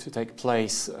expected to take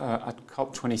place at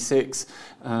COP26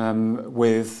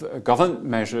 with government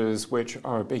measures which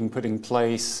are being put in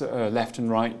place left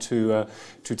and right to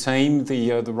tame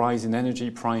the rise in energy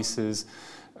prices?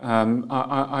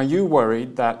 Are you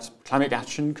worried that climate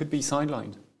action could be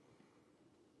sidelined?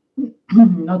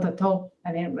 Not at all.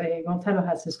 I mean, Gonzalo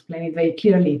has explained it very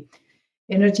clearly.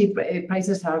 Energy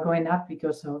prices are going up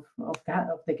because of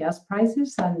the gas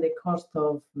prices and the cost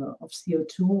of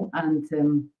CO2,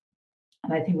 and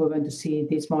I think we're going to see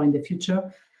this more in the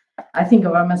future. I think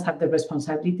governments have the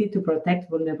responsibility to protect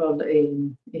vulnerable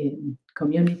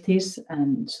communities,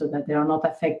 and so that they are not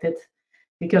affected,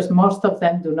 because most of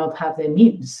them do not have the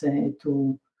means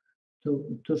to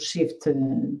shift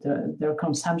their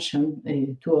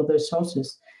consumption to other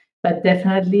sources. But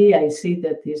definitely, I see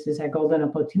that this is a golden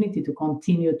opportunity to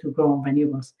continue to grow on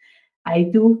renewables. I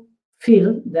do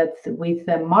feel that with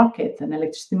a market, an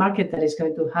electricity market that is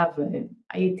going to have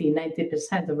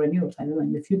 80–90% of renewables, I don't know,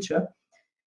 in the future,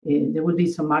 there will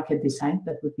be some market design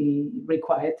that would be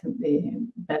required.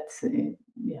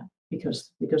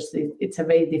 Because it's a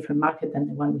very different market than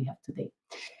the one we have today.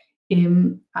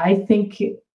 I think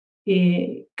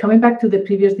coming back to the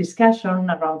previous discussion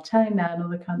around China and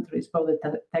other countries for the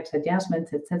tax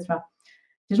adjustments, etc.,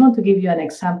 just want to give you an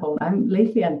example.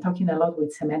 Lately I'm talking a lot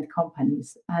with cement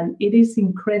companies, and it is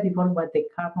incredible what the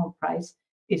carbon price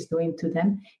is doing to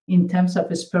them in terms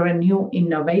of spurring new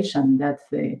innovation that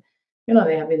they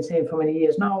have been saying for many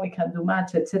years. No, we can't do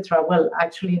much, etc. Well,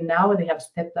 actually now they have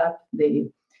stepped up.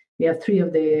 We have three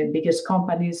of the biggest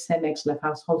companies, Cemex,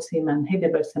 LafargeHolcim, and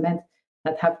Heidelberg Cement,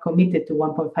 that have committed to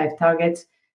 1.5 targets,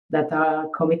 that are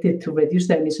committed to reduce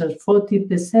their emissions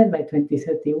 40% by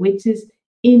 2030, which is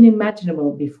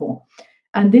unimaginable before.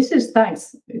 And this is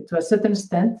thanks to a certain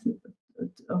extent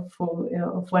of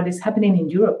what is happening in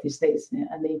Europe these days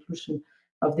and the inclusion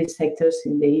of these sectors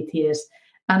in the ETS.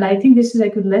 And I think this is a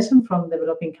good lesson from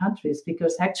developing countries,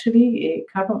 because actually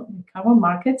carbon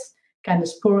markets can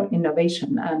spur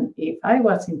innovation. And if I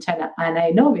was in China, and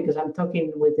I know because I'm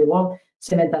talking with the World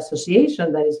Cement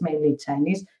Association that is mainly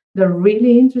Chinese, they're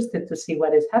really interested to see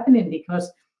what is happening,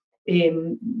 because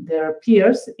their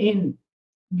peers in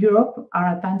Europe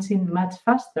are advancing much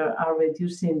faster, are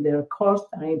reducing their cost,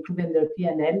 are improving their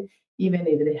P&L, even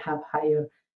if they have higher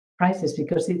prices,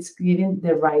 because it's giving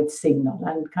the right signal.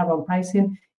 And carbon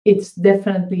pricing, it's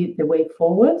definitely the way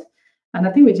forward. And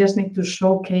I think we just need to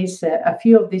showcase a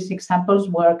few of these examples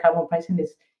where carbon pricing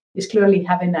is clearly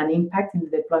having an impact in the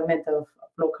deployment of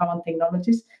low carbon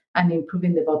technologies and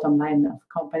improving the bottom line of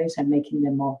companies and making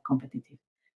them more competitive.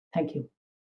 Thank you.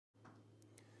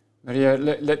 Maria,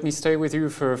 let me stay with you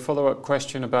for a follow-up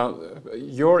question about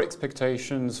your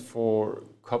expectations for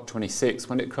COP26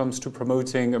 when it comes to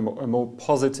promoting a more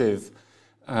positive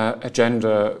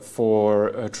agenda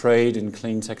for trade in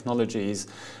clean technologies.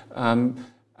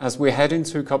 As we head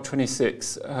into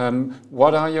COP26,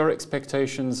 what are your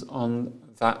expectations on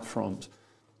that front?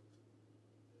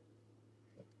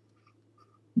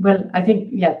 Well, I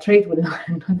think, trade will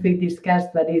not be discussed,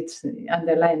 but it's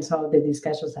underlines all the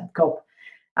discussions at COP.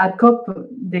 At COP,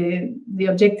 the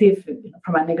objective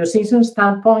from a negotiation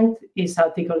standpoint is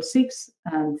Article 6,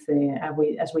 and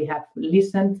as we have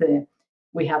listened,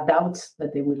 we have doubts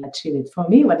that they will achieve it. For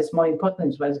me, what is more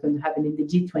important is what is going to happen in the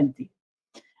G20,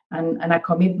 and a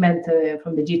commitment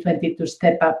from the G20 to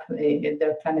step up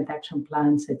their climate action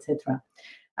plans, etc.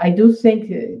 I do think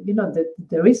that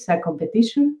there is a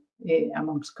competition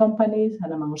amongst companies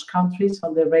and amongst countries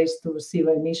on the race to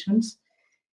zero emissions.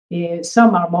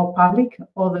 Some are more public,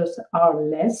 others are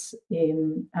less,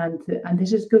 and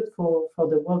this is good for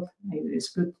the world. It's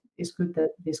good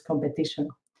that this competition.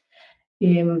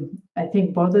 I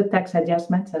think border tax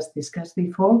adjustments, as discussed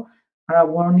before, are a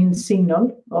warning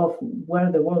signal of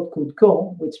where the world could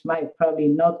go, which might probably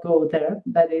not go there,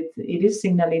 but it is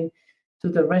signaling to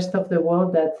the rest of the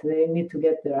world that they need to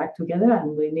get their act together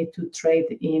and we need to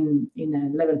trade in a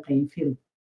level playing field,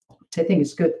 which I think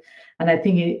is good. And I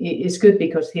think it's good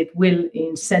because it will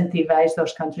incentivize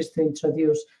those countries to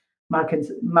introduce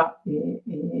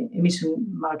emission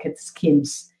market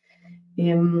schemes.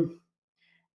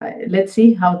 Let's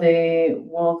see how the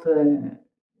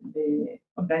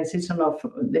organization of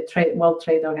the World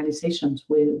Trade Organizations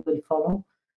will follow.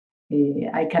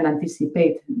 I can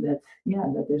anticipate that,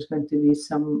 that there's going to be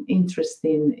some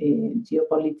interesting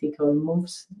geopolitical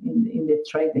moves in the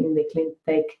trade, in the clean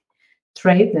tech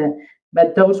trade,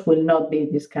 but those will not be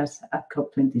discussed at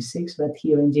COP26, but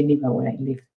here in Geneva where I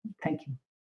live. Thank you.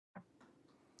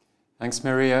 Thanks,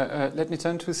 Maria. Let me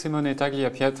turn to Simone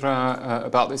Tagliapietra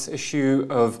about this issue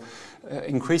of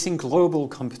increasing global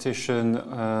competition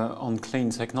on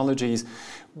clean technologies.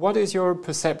 What is your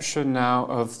perception now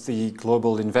of the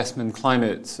global investment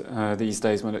climate these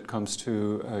days when it comes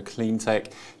to clean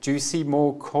tech? Do you see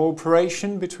more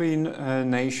cooperation between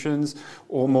nations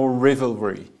or more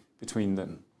rivalry between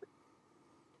them?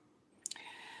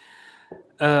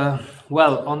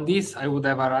 Well, on this, I would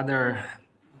have a rather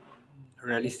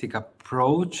realistic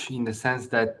approach in the sense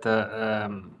that,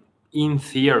 in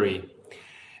theory,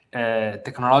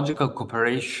 technological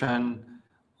cooperation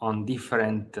on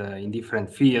in different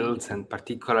fields, and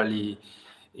particularly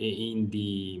in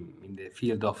the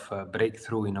field of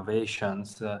breakthrough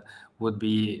innovations, would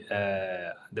be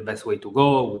the best way to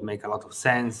go, would make a lot of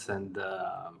sense and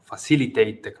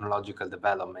facilitate technological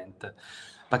development.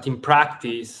 But in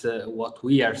practice, what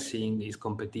we are seeing is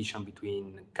competition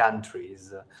between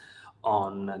countries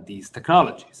on these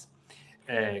technologies.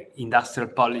 Industrial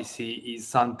policy is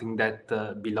something that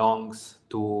belongs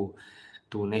to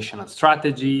national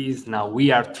strategies. Now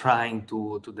we are trying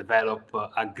to develop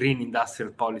a green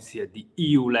industrial policy at the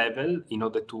EU level in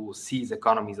order to seize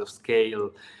economies of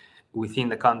scale within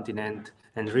the continent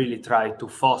and really try to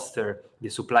foster the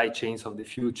supply chains of the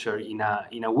future in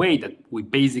a way that we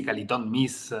basically don't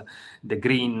miss the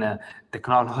green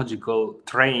technological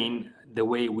train the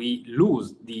way we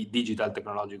lose the digital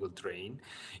technological train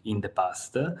in the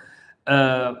past.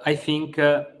 I think,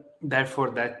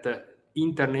 therefore, that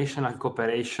international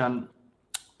cooperation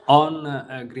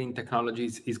on green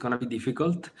technologies is going to be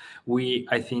difficult.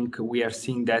 I think we are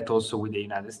seeing that also with the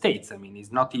United States. I mean,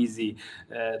 it's not easy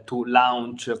to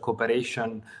launch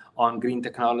cooperation on green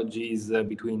technologies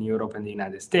between Europe and the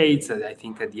United States. I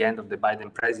think at the end of the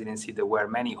Biden presidency, there were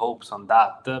many hopes on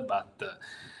that, but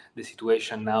the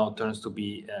situation now turns to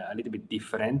be a little bit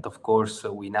different. Of course,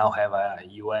 we now have a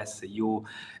US-EU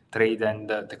Trade and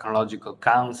Technological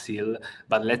Council,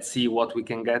 but let's see what we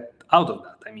can get out of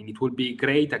that. I mean, it would be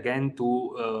great, again,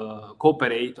 to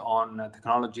cooperate on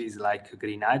technologies like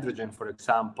green hydrogen, for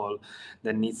example,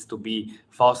 that needs to be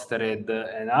fostered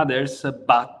and others.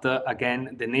 But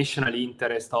again, the national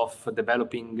interest of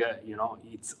developing,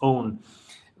 its own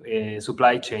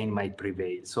supply chain might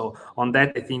prevail. So on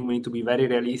that, I think we need to be very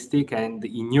realistic. And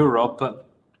in Europe,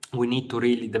 we need to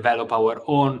really develop our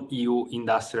own EU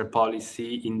industrial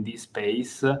policy in this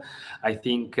space. I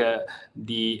think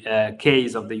the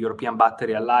case of the European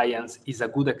Battery Alliance is a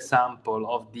good example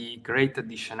of the great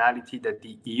additionality that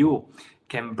the EU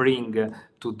can bring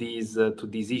to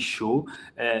this issue,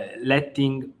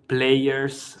 letting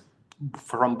players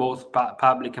from both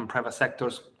public and private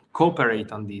sectors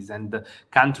cooperate on this, and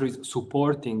countries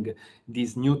supporting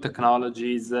these new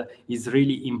technologies is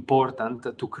really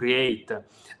important to create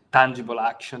tangible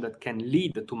action that can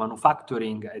lead to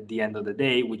manufacturing at the end of the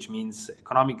day, which means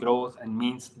economic growth and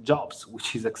means jobs,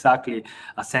 which is exactly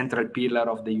a central pillar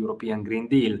of the European Green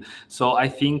Deal. So I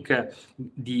think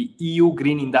the EU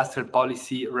Green Industrial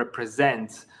Policy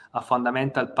represents a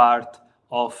fundamental part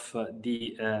of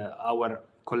our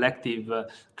collective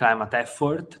climate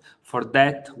effort. For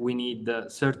that, we need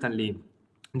certainly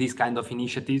these kind of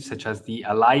initiatives, such as the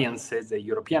alliances, the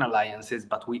European alliances,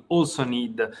 but we also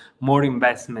need more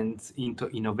investments into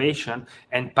innovation,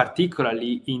 and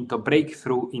particularly into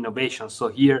breakthrough innovation. So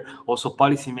here, also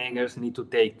policymakers need to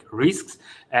take risks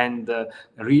and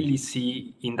really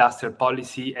see industrial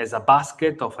policy as a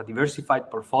basket of a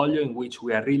diversified portfolio in which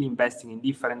we are really investing in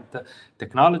different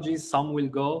technologies. Some will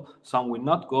go, some will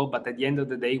not go, but at the end of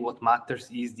the day, what matters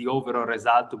is the overall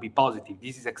result to be positive.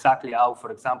 This is exactly how,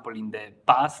 for example, in the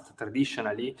past,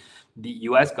 traditionally, the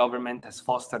US government has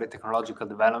fostered technological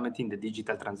development in the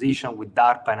digital transition with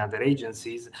DARPA and other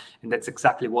agencies, and that's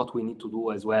exactly what we need to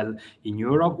do as well in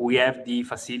Europe. We have the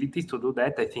facilities to do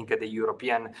that. I think at the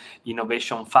European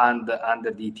Innovation Fund under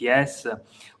the ETS,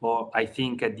 or I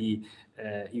think at the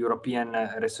European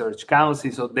Research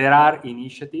Council. So there are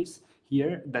initiatives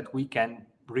here that we can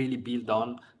really build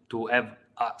on to have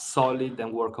a solid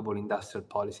and workable industrial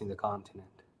policy in the continent.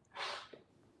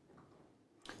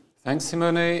 Thanks,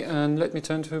 Simone. And let me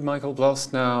turn to Michael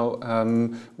Bloss now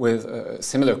with a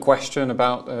similar question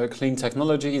about clean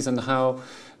technologies and how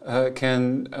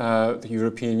can the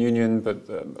European Union, but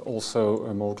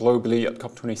also more globally at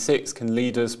COP26, can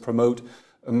leaders promote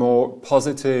a more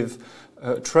positive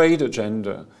trade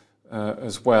agenda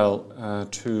as well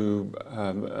to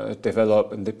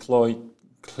develop and deploy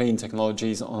clean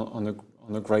technologies on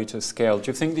a greater scale.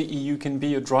 Do you think the EU can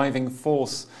be a driving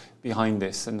force behind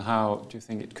this, and how do you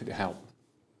think it could help?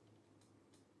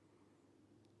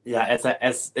 Yeah,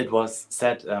 as it was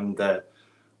said, the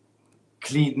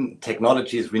clean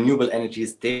technologies, renewable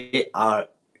energies, they are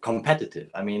competitive.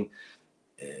 I mean,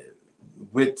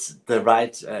 with the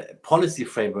right policy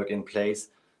framework in place,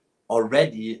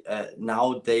 already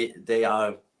now they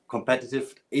are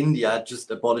competitive. India just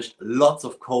abolished lots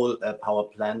of coal power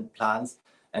plants,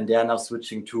 and they are now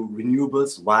switching to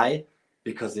renewables. Why?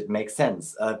 Because it makes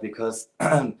sense, because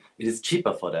it is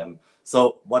cheaper for them.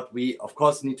 So what we, of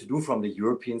course, need to do from the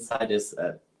European side is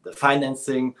the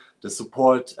financing, the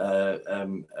support,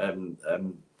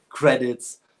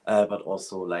 credits, but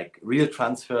also like real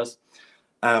transfers.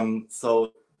 And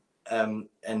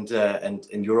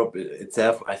in Europe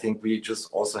itself, I think we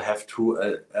just also have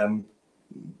to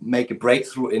make a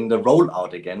breakthrough in the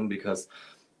rollout again, because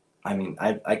I mean,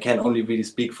 I can only really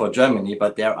speak for Germany,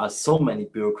 but there are so many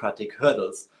bureaucratic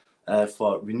hurdles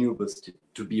for renewables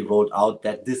to be rolled out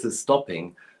that this is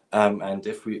stopping. And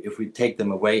if we take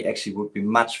them away, actually would be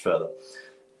much further.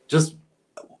 Just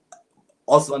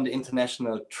also on the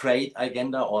international trade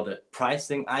agenda or the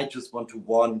pricing, I just want to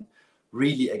warn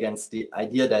really against the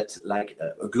idea that like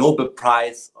a global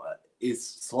price is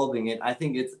solving it. I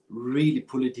think it's really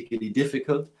politically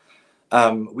difficult.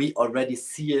 We already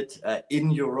see it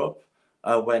in Europe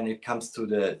when it comes to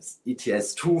the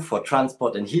ETS2 for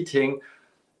transport and heating.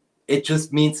 It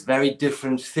just means very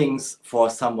different things for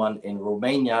someone in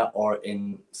Romania or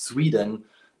in Sweden.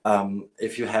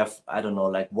 If you have, I don't know,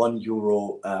 like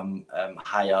 €1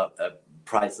 higher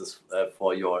prices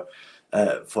for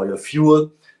your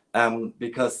fuel,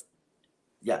 because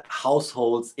yeah,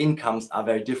 households' incomes are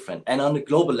very different, and on a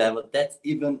global level, that's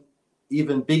even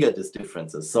bigger, these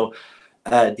differences. So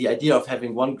the idea of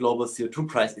having one global CO2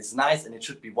 price is nice, and it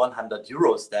should be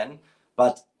 €100 then.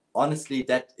 But honestly,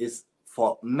 that is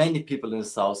for many people in the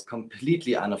south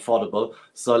completely unaffordable.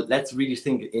 So let's really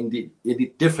think in the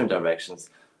different directions.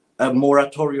 A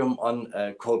moratorium on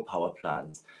coal power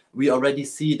plants. We already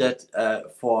see that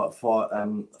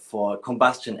for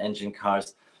combustion engine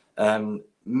cars,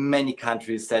 many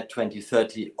countries said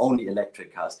 2030 only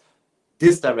electric cars.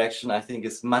 This direction, I think,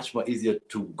 is much more easier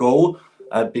to go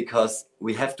because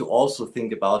we have to also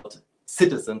think about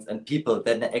citizens and people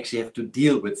that actually have to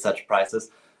deal with such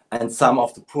prices. And some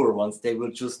of the poorer ones, they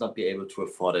will just not be able to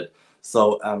afford it.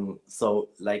 So,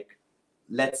 like,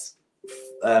 let's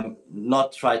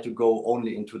not try to go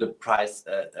only into the price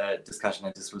discussion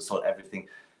and this will solve everything.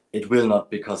 It will not,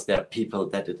 because there are people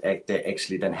that they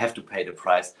actually then have to pay the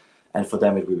price, and for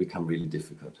them it will become really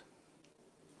difficult.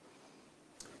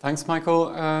 Thanks,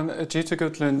 Michael. Jutta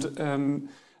Gutland,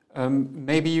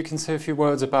 maybe you can say a few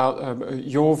words about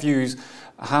your views,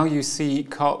 how you see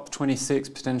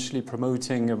COP26 potentially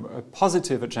promoting a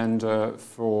positive agenda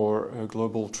for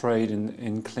global trade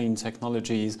in clean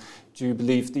technologies. Do you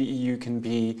believe the EU can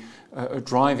be a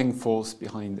driving force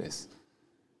behind this?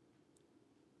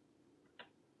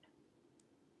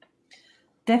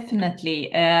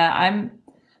 Definitely.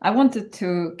 I wanted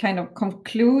to kind of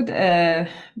conclude,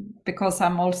 because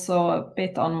I'm also a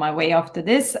bit on my way after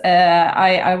this.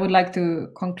 I would like to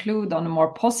conclude on a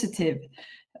more positive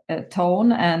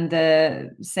tone and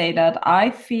say that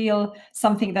I feel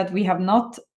something that we have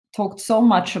not talked so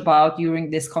much about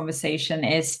during this conversation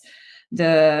is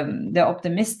the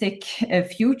optimistic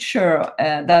future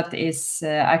that is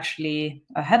actually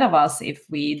ahead of us if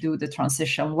we do the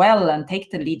transition well and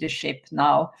take the leadership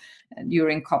now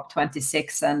during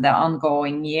COP26 and the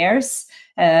ongoing years.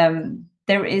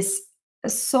 There is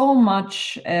so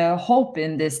much hope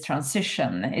in this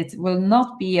transition. It will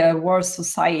not be a worse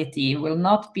society, will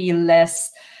not be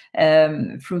less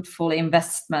fruitful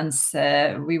investments.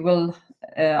 We will,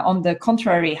 on the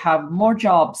contrary, have more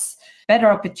jobs, better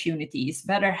opportunities,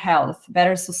 better health,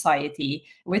 better society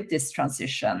with this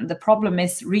transition. The problem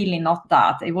is really not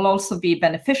that. It will also be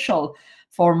beneficial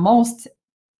for most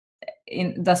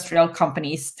industrial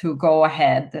companies to go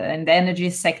ahead. And the energy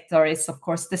sector is, of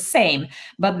course, the same.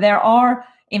 But there are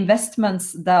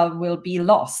investments that will be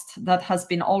lost that has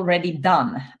been already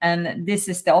done. And this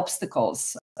is the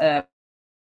obstacles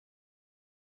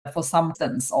for some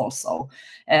instance also,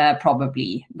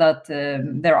 probably, that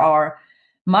there are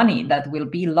money that will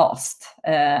be lost.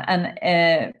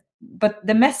 But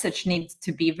the message needs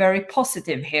to be very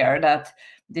positive here, that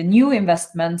the new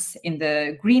investments in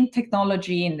the green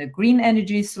technology, in the green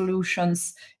energy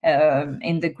solutions,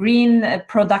 in the green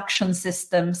production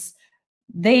systems,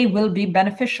 they will be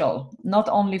beneficial, not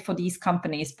only for these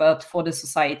companies, but for the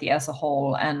society as a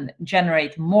whole, and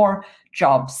generate more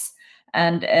jobs.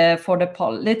 And for the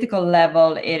political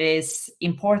level, it is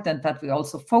important that we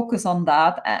also focus on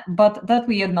that, but that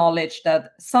we acknowledge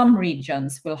that some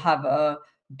regions will have a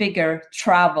bigger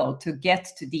travel to get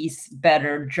to these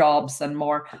better jobs and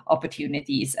more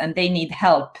opportunities, and they need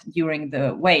help during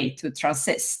the way to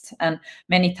transist. And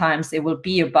many times it will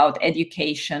be about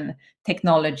education,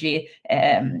 technology,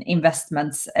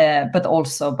 investments, but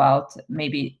also about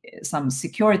maybe some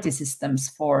security systems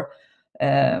for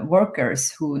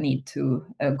workers who need to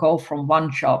go from one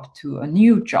job to a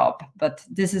new job. But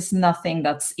this is nothing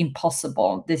that's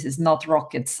impossible. This is not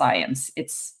rocket science.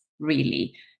 It's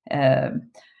really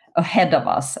ahead of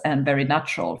us and very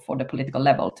natural for the political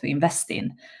level to invest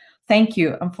in. Thank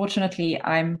you. Unfortunately,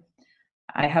 I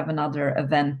have another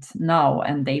event now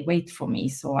and they wait for me,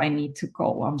 so I need to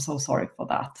go. I'm so sorry for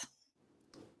that.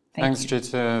 Thanks,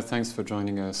 Jutta. Thanks for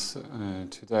joining us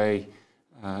today,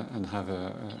 and have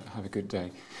a good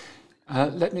day.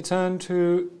 Let me turn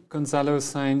to Gonzalo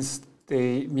Sainz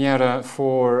de Miera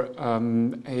for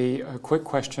a quick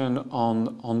question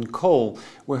on coal.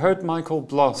 We heard Michael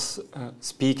Bloss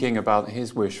speaking about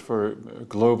his wish for a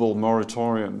global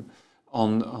moratorium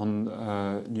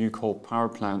on new coal power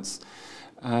plants.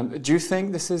 Do you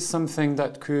think this is something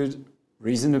that could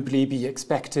reasonably be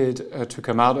expected to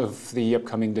come out of the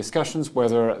upcoming discussions,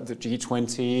 whether at the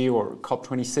G20 or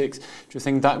COP26? Do you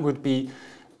think that would be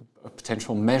a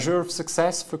potential measure of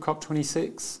success for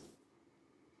COP26?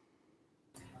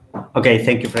 Okay,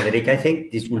 thank you, Frederic. I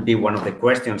think this will be one of the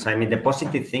questions. I mean, the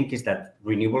positive thing is that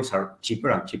renewables are cheaper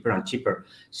and cheaper and cheaper.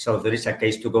 So there is a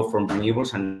case to go from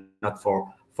renewables and not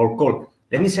for coal.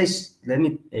 Let me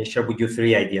share with you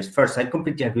three ideas. First, I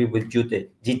completely agree with Jutta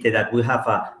that we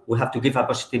have to give a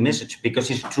positive message, because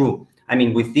it's true. I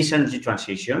mean, with this energy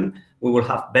transition, we will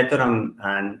have better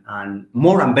and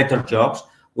more and better jobs.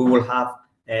 We will have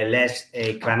less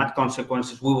climate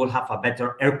consequences. We will have a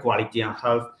better air quality and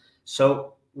health.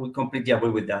 So we completely agree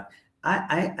with that.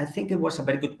 I think it was a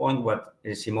very good point what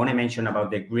Simone mentioned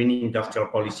about the green industrial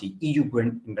policy, EU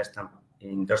green industrial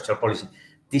policy.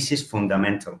 This is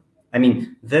fundamental. I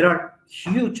mean, there are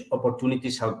huge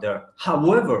opportunities out there.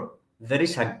 However, there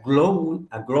is a growing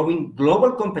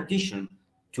global competition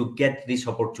to get these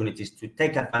opportunities, to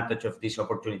take advantage of these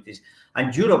opportunities.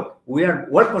 And Europe, we are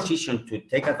well positioned to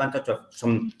take advantage of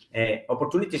some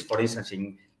opportunities, for instance,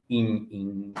 in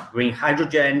green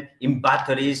hydrogen, in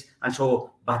batteries, and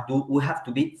so, but we have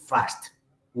to be fast.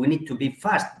 We need to be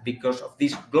fast because of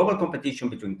this global competition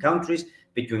between countries,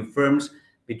 between firms,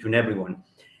 between everyone.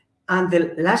 And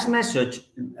the last message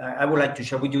I would like to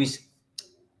share with you is,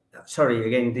 sorry,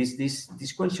 again,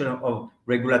 this question of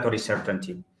regulatory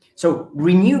certainty. So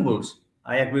renewables,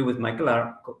 I agree with Michael,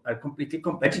 are completely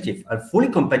competitive, are fully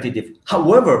competitive.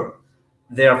 However,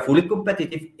 they are fully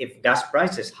competitive if gas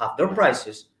prices have their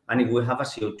prices and if we have a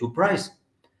CO2 price.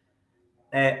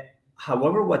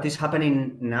 However, what is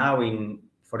happening now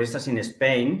for instance, in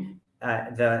Spain,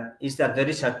 is that there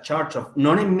is a charge of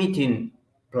non-emitting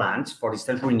plants, for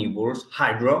instance, renewables,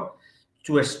 hydro,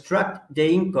 to extract the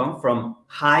income from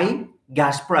high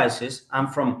gas prices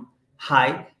and from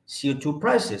high CO2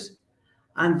 prices.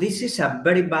 And this is a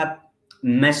very bad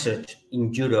message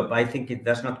in Europe. I think it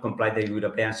does not comply the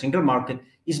European single market.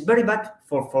 It's very bad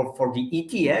for the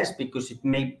ETS, because it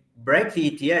may break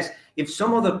the ETS. If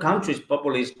some other countries,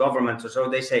 populist governments or so,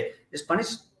 they say, the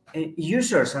Spanish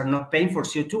users are not paying for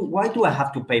CO2, why do I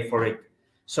have to pay for it?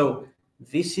 So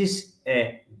this is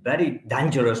a very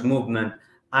dangerous movement,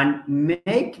 and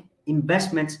make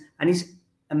investments in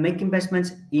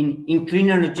clean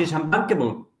energies and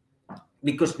bankable.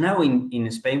 Because now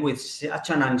in Spain, with such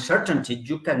an uncertainty,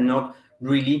 you cannot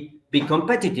really be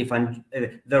competitive, and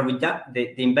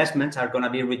the investments are going to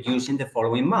be reduced in the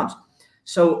following months.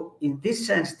 So in this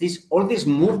sense, all these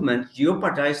movements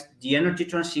jeopardize the energy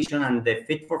transition and the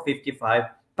Fit for 55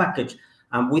 package.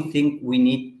 And we think we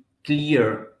need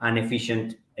clear and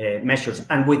efficient measures.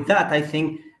 And with that, I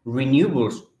think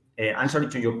renewables, answering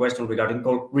to your question regarding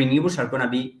coal, renewables are going to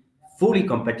be fully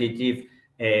competitive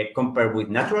compared with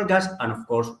natural gas and, of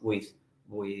course, with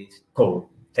coal.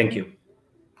 Thank you.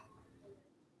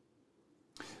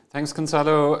 Thanks,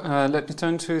 Gonzalo. Let me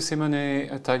turn to Simone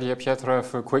Tagliapietra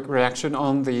for a quick reaction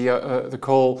on the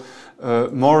coal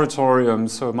moratorium.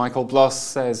 So Michael Bloss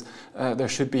says there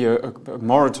should be a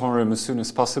moratorium as soon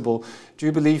as possible. Do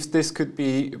you believe this could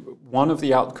be one of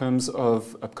the outcomes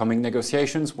of upcoming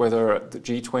negotiations, whether at the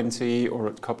G20 or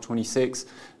at COP26?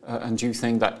 And do you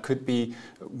think that could be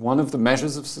one of the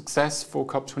measures of success for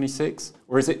COP26?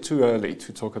 Or is it too early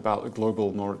to talk about a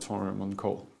global moratorium on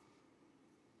coal?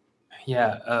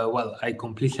 Yeah, well, I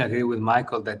completely agree with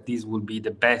Michael that this will be the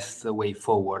best way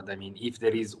forward. I mean, if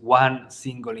there is one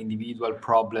single individual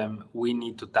problem we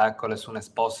need to tackle as soon as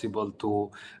possible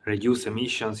to reduce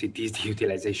emissions, it is the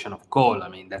utilization of coal. I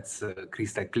mean, that's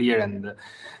crystal clear. And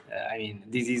I mean,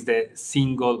 this is the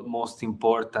single most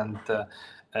important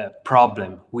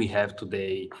problem we have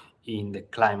today in the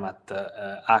climate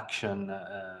action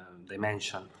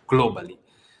dimension globally.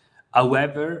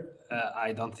 However,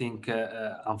 I don't think,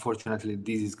 unfortunately,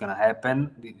 this is going to happen.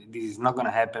 This is not going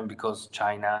to happen because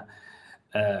China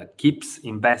keeps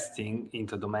investing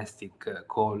into domestic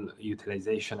coal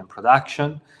utilization and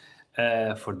production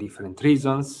for different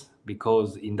reasons,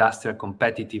 because industrial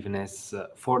competitiveness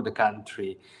for the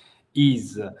country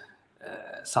is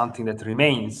something that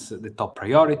remains the top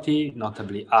priority,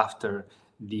 notably after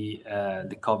the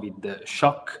COVID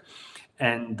shock.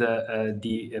 And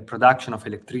the production of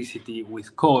electricity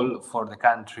with coal for the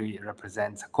country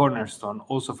represents a cornerstone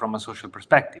also from a social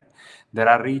perspective. There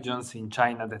are regions in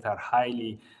China that are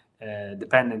highly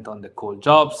dependent on the coal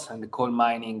jobs, and the coal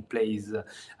mining plays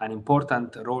an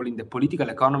important role in the political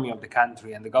economy of the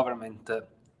country, and the government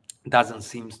doesn't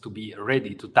seem to be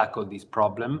ready to tackle this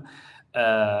problem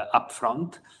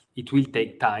upfront. It will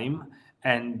take time,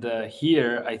 and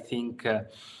here I think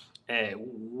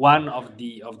one of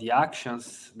the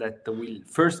actions that will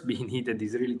first be needed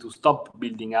is really to stop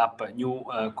building up new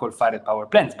coal-fired power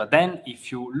plants. But then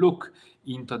if you look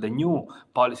into the new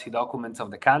policy documents of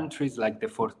the countries, like the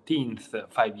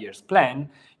 14th five-year plan,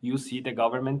 you see the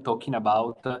government talking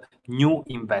about new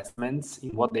investments in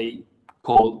what they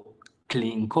call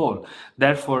clean coal.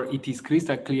 Therefore, it is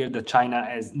crystal clear that China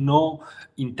has no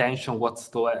intention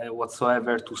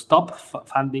whatsoever to stop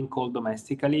funding coal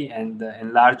domestically and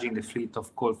enlarging the fleet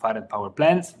of coal-fired power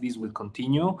plants. This will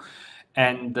continue.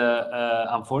 And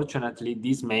unfortunately,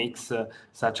 this makes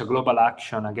such a global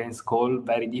action against coal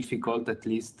very difficult, at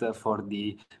least for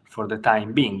the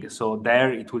time being. So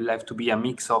there it will have to be a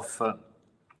mix of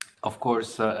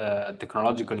course,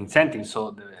 technological incentives.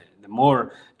 So the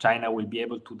more China will be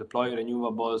able to deploy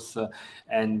renewables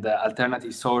and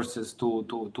alternative sources to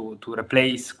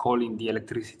replace coal in the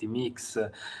electricity mix,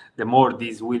 the more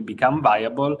this will become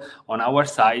viable. On our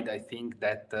side, I think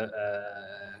that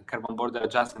carbon border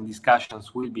adjustment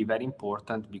discussions will be very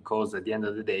important, because at the end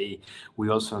of the day, we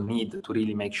also need to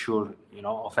really make sure,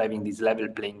 of having this level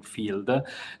playing field.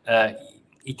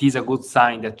 It is a good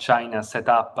sign that China set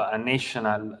up a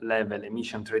national level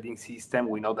emission trading system.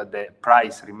 We know that the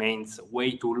price remains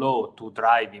way too low to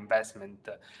drive investment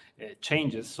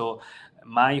changes. So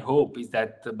my hope is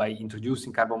that by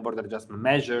introducing carbon border adjustment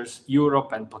measures,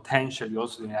 Europe and potentially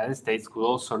also the United States could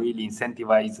also really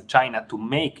incentivize China to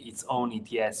make its own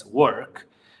ETS work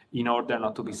in order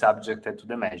not to be subjected to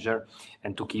the measure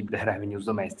and to keep the revenues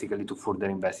domestically to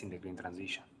further invest in the green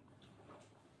transition.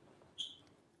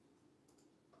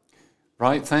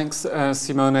 Right, thanks,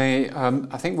 Simone.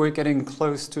 I think we're getting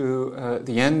close to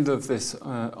the end of this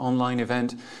online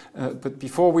event. But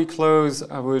before we close,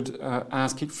 I would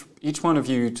ask each one of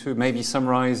you to maybe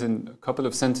summarize in a couple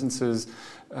of sentences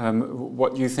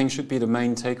what you think should be the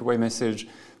main takeaway message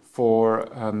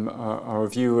for our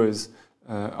viewers,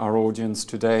 our audience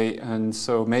today. And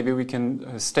so maybe we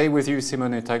can stay with you,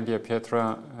 Simone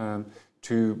Tagliapietra,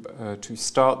 to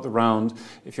start the round.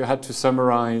 If you had to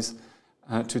summarize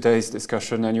today's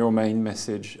discussion and your main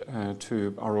message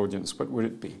to our audience, what would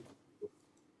it be?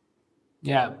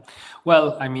 Yeah,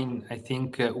 well, I mean, I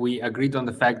think we agreed on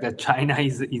the fact that China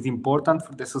is important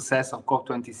for the success of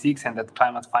COP26 and that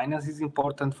climate finance is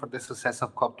important for the success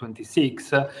of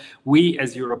COP26. We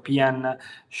as Europeans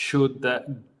should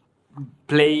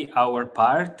play our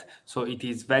part. So it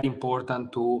is very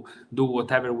important to do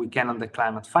whatever we can on the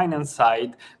climate finance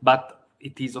side, but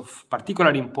it is of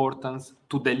particular importance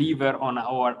to deliver on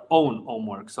our own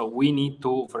homework. So we need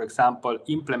to, for example,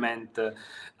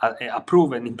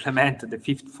 approve and implement the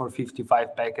Fit for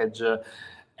 55 package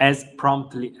as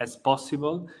promptly as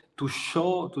possible to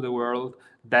show to the world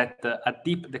that a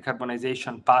deep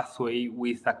decarbonization pathway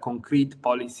with a concrete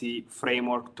policy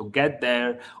framework to get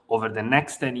there over the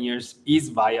next 10 years is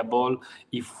viable.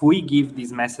 If we give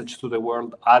this message to the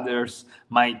world, others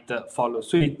might follow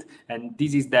suit. And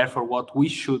this is therefore what we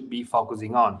should be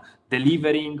focusing on,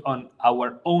 delivering on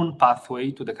our own pathway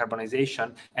to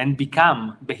decarbonization and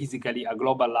become basically a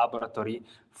global laboratory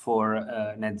for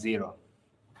net zero.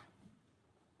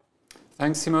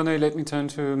 Thanks, Simone. Let me turn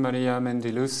to Maria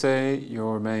Mendiluce,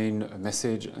 your main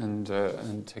message and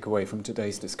takeaway from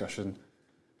today's discussion.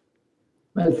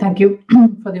 Well, thank you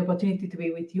for the opportunity to be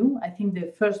with you. I think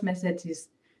the first message is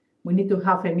we need to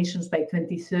have emissions by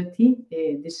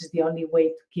 2030. This is the only way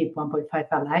to keep 1.5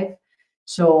 alive.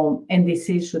 So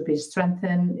NDCs should be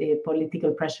strengthened.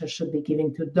 Political pressure should be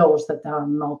given to those that have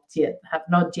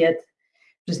not yet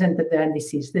presented their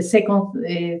NDCs. The second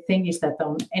thing is that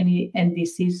on any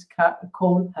NDCs,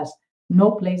 coal has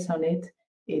no place on it.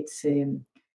 It's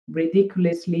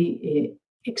ridiculously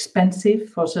expensive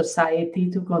for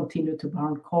society to continue to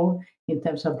burn coal in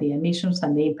terms of the emissions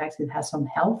and the impacts it has on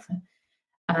health.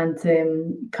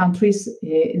 And countries,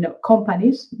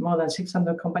 companies, more than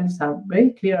 600 companies are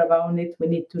very clear about it. We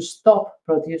need to stop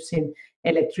producing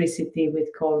electricity with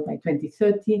coal by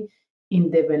 2030 in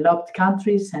developed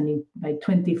countries and by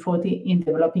 2040 in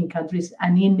developing countries,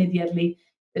 and immediately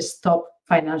stop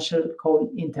financial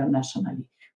coal internationally.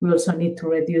 We also need to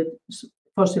reduce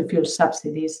fossil fuel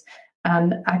subsidies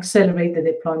and accelerate the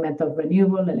deployment of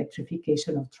renewable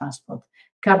electrification of transport.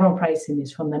 Carbon pricing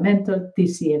is fundamental,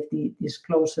 TCFD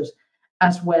disclosures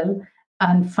as well.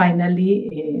 And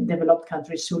finally, developed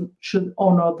countries should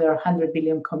honor their 100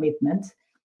 billion commitment,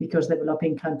 because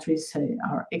developing countries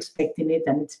are expecting it,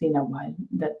 and it's been a while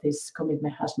that this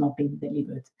commitment has not been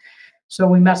delivered. So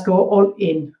we must go all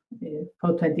in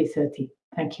for 2030.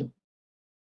 Thank you.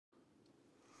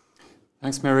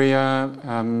 Thanks, Maria.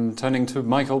 Turning to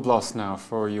Michael Bloss now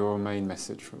for your main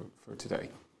message for today.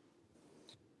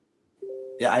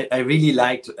 Yeah, I really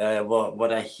liked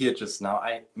what I hear just now.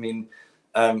 I mean,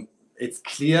 it's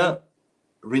clear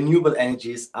renewable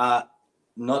energies are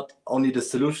not only the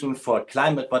solution for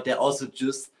climate, but they're also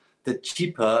just the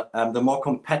cheaper, the more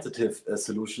competitive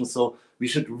solution. So we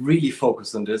should really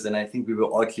focus on this, and I think we were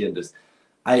all clear on this.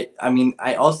 I mean,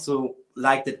 I also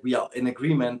like that we are in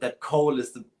agreement that coal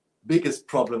is the biggest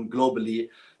problem globally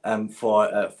for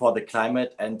the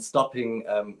climate, and stopping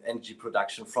energy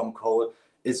production from coal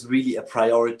is really a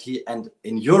priority. And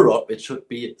in Europe, it should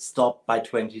be stopped by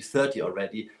 2030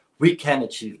 already. We can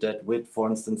achieve that with, for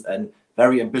instance, an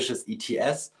very ambitious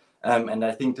ETS. And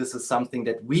I think this is something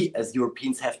that we as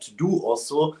Europeans have to do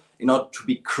also in order to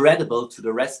be credible to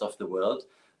the rest of the world,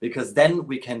 because then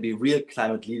we can be real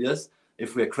climate leaders.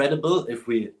 If we're credible, if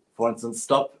we, for instance,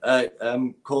 stop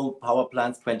coal power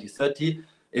plants 2030,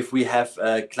 if we have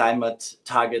climate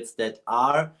targets that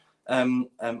are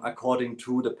according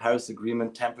to the Paris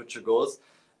Agreement temperature goals.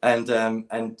 And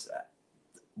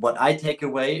what I take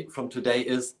away from today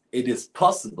is it is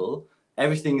possible.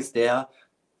 Everything is there.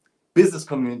 Business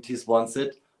communities wants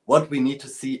it. What we need to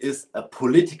see is a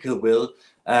political will,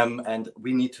 and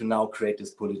we need to now create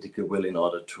this political will in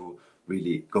order to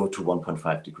really go to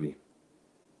 1.5 degree.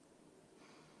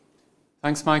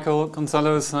 Thanks, Michael.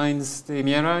 Gonzalo Sainz de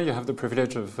Miera, you have the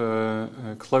privilege of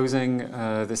closing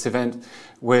this event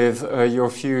with your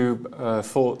few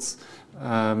thoughts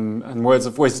and words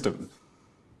of wisdom.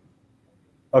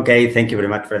 Okay, thank you very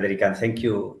much, Frederica, and thank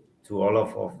you to all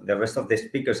of the rest of the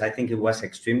speakers. I think it was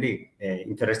extremely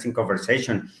interesting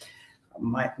conversation.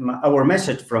 Our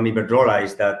message from Iberdrola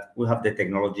is that we have the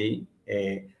technology,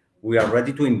 we are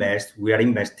ready to invest, we are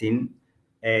investing.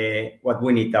 What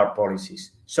we need are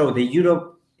policies. So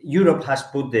Europe has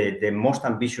put the most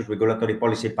ambitious regulatory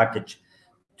policy package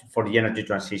for the energy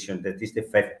transition, that is the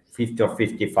 50 or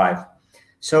 55.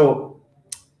 So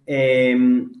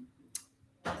the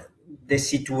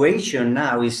situation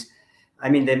now is, I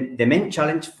mean, the main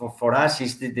challenge for us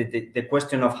is the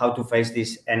question of how to face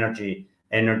these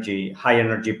high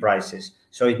energy prices.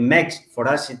 So it makes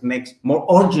more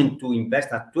urgent to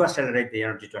invest and to accelerate the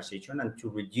energy transition and to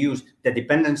reduce the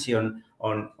dependency on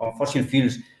fossil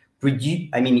fuels.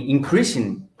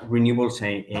 Increasing renewables,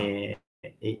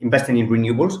 investing in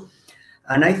renewables,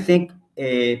 and I think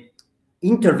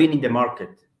intervening in the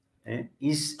market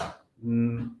is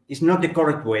not the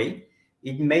correct way.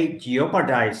 It may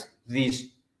jeopardize this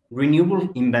renewable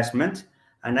investment,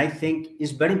 and I think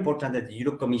it's very important that the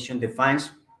European Commission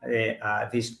defines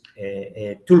this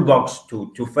toolbox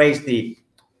to face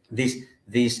these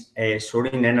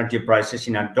soaring energy prices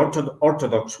in an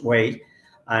orthodox way,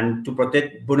 and to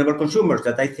protect vulnerable consumers.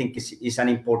 That I think is an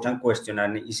important question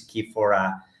and is key for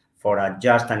for a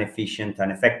just and efficient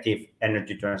and effective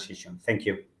energy transition. Thank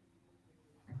you.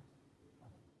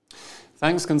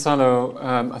 Thanks, Gonzalo.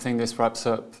 I think this wraps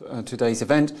up today's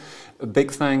event. A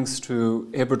big thanks to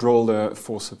Iberdrola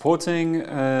for supporting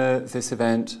this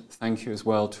event. Thank you as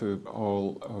well to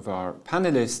all of our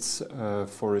panelists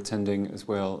for attending, as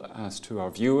well as to our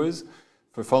viewers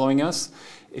for following us.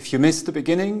 If you missed the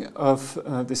beginning of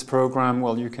this program,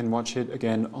 well, you can watch it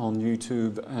again on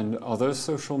YouTube and other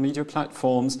social media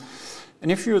platforms.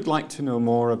 And if you would like to know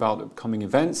more about upcoming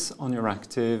events on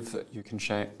Euractiv, you can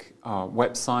check our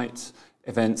website,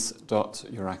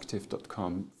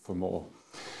 events.euractiv.com, for more.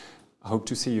 I hope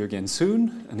to see you again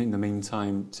soon, and in the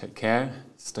meantime, take care,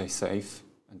 stay safe,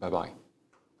 and bye-bye.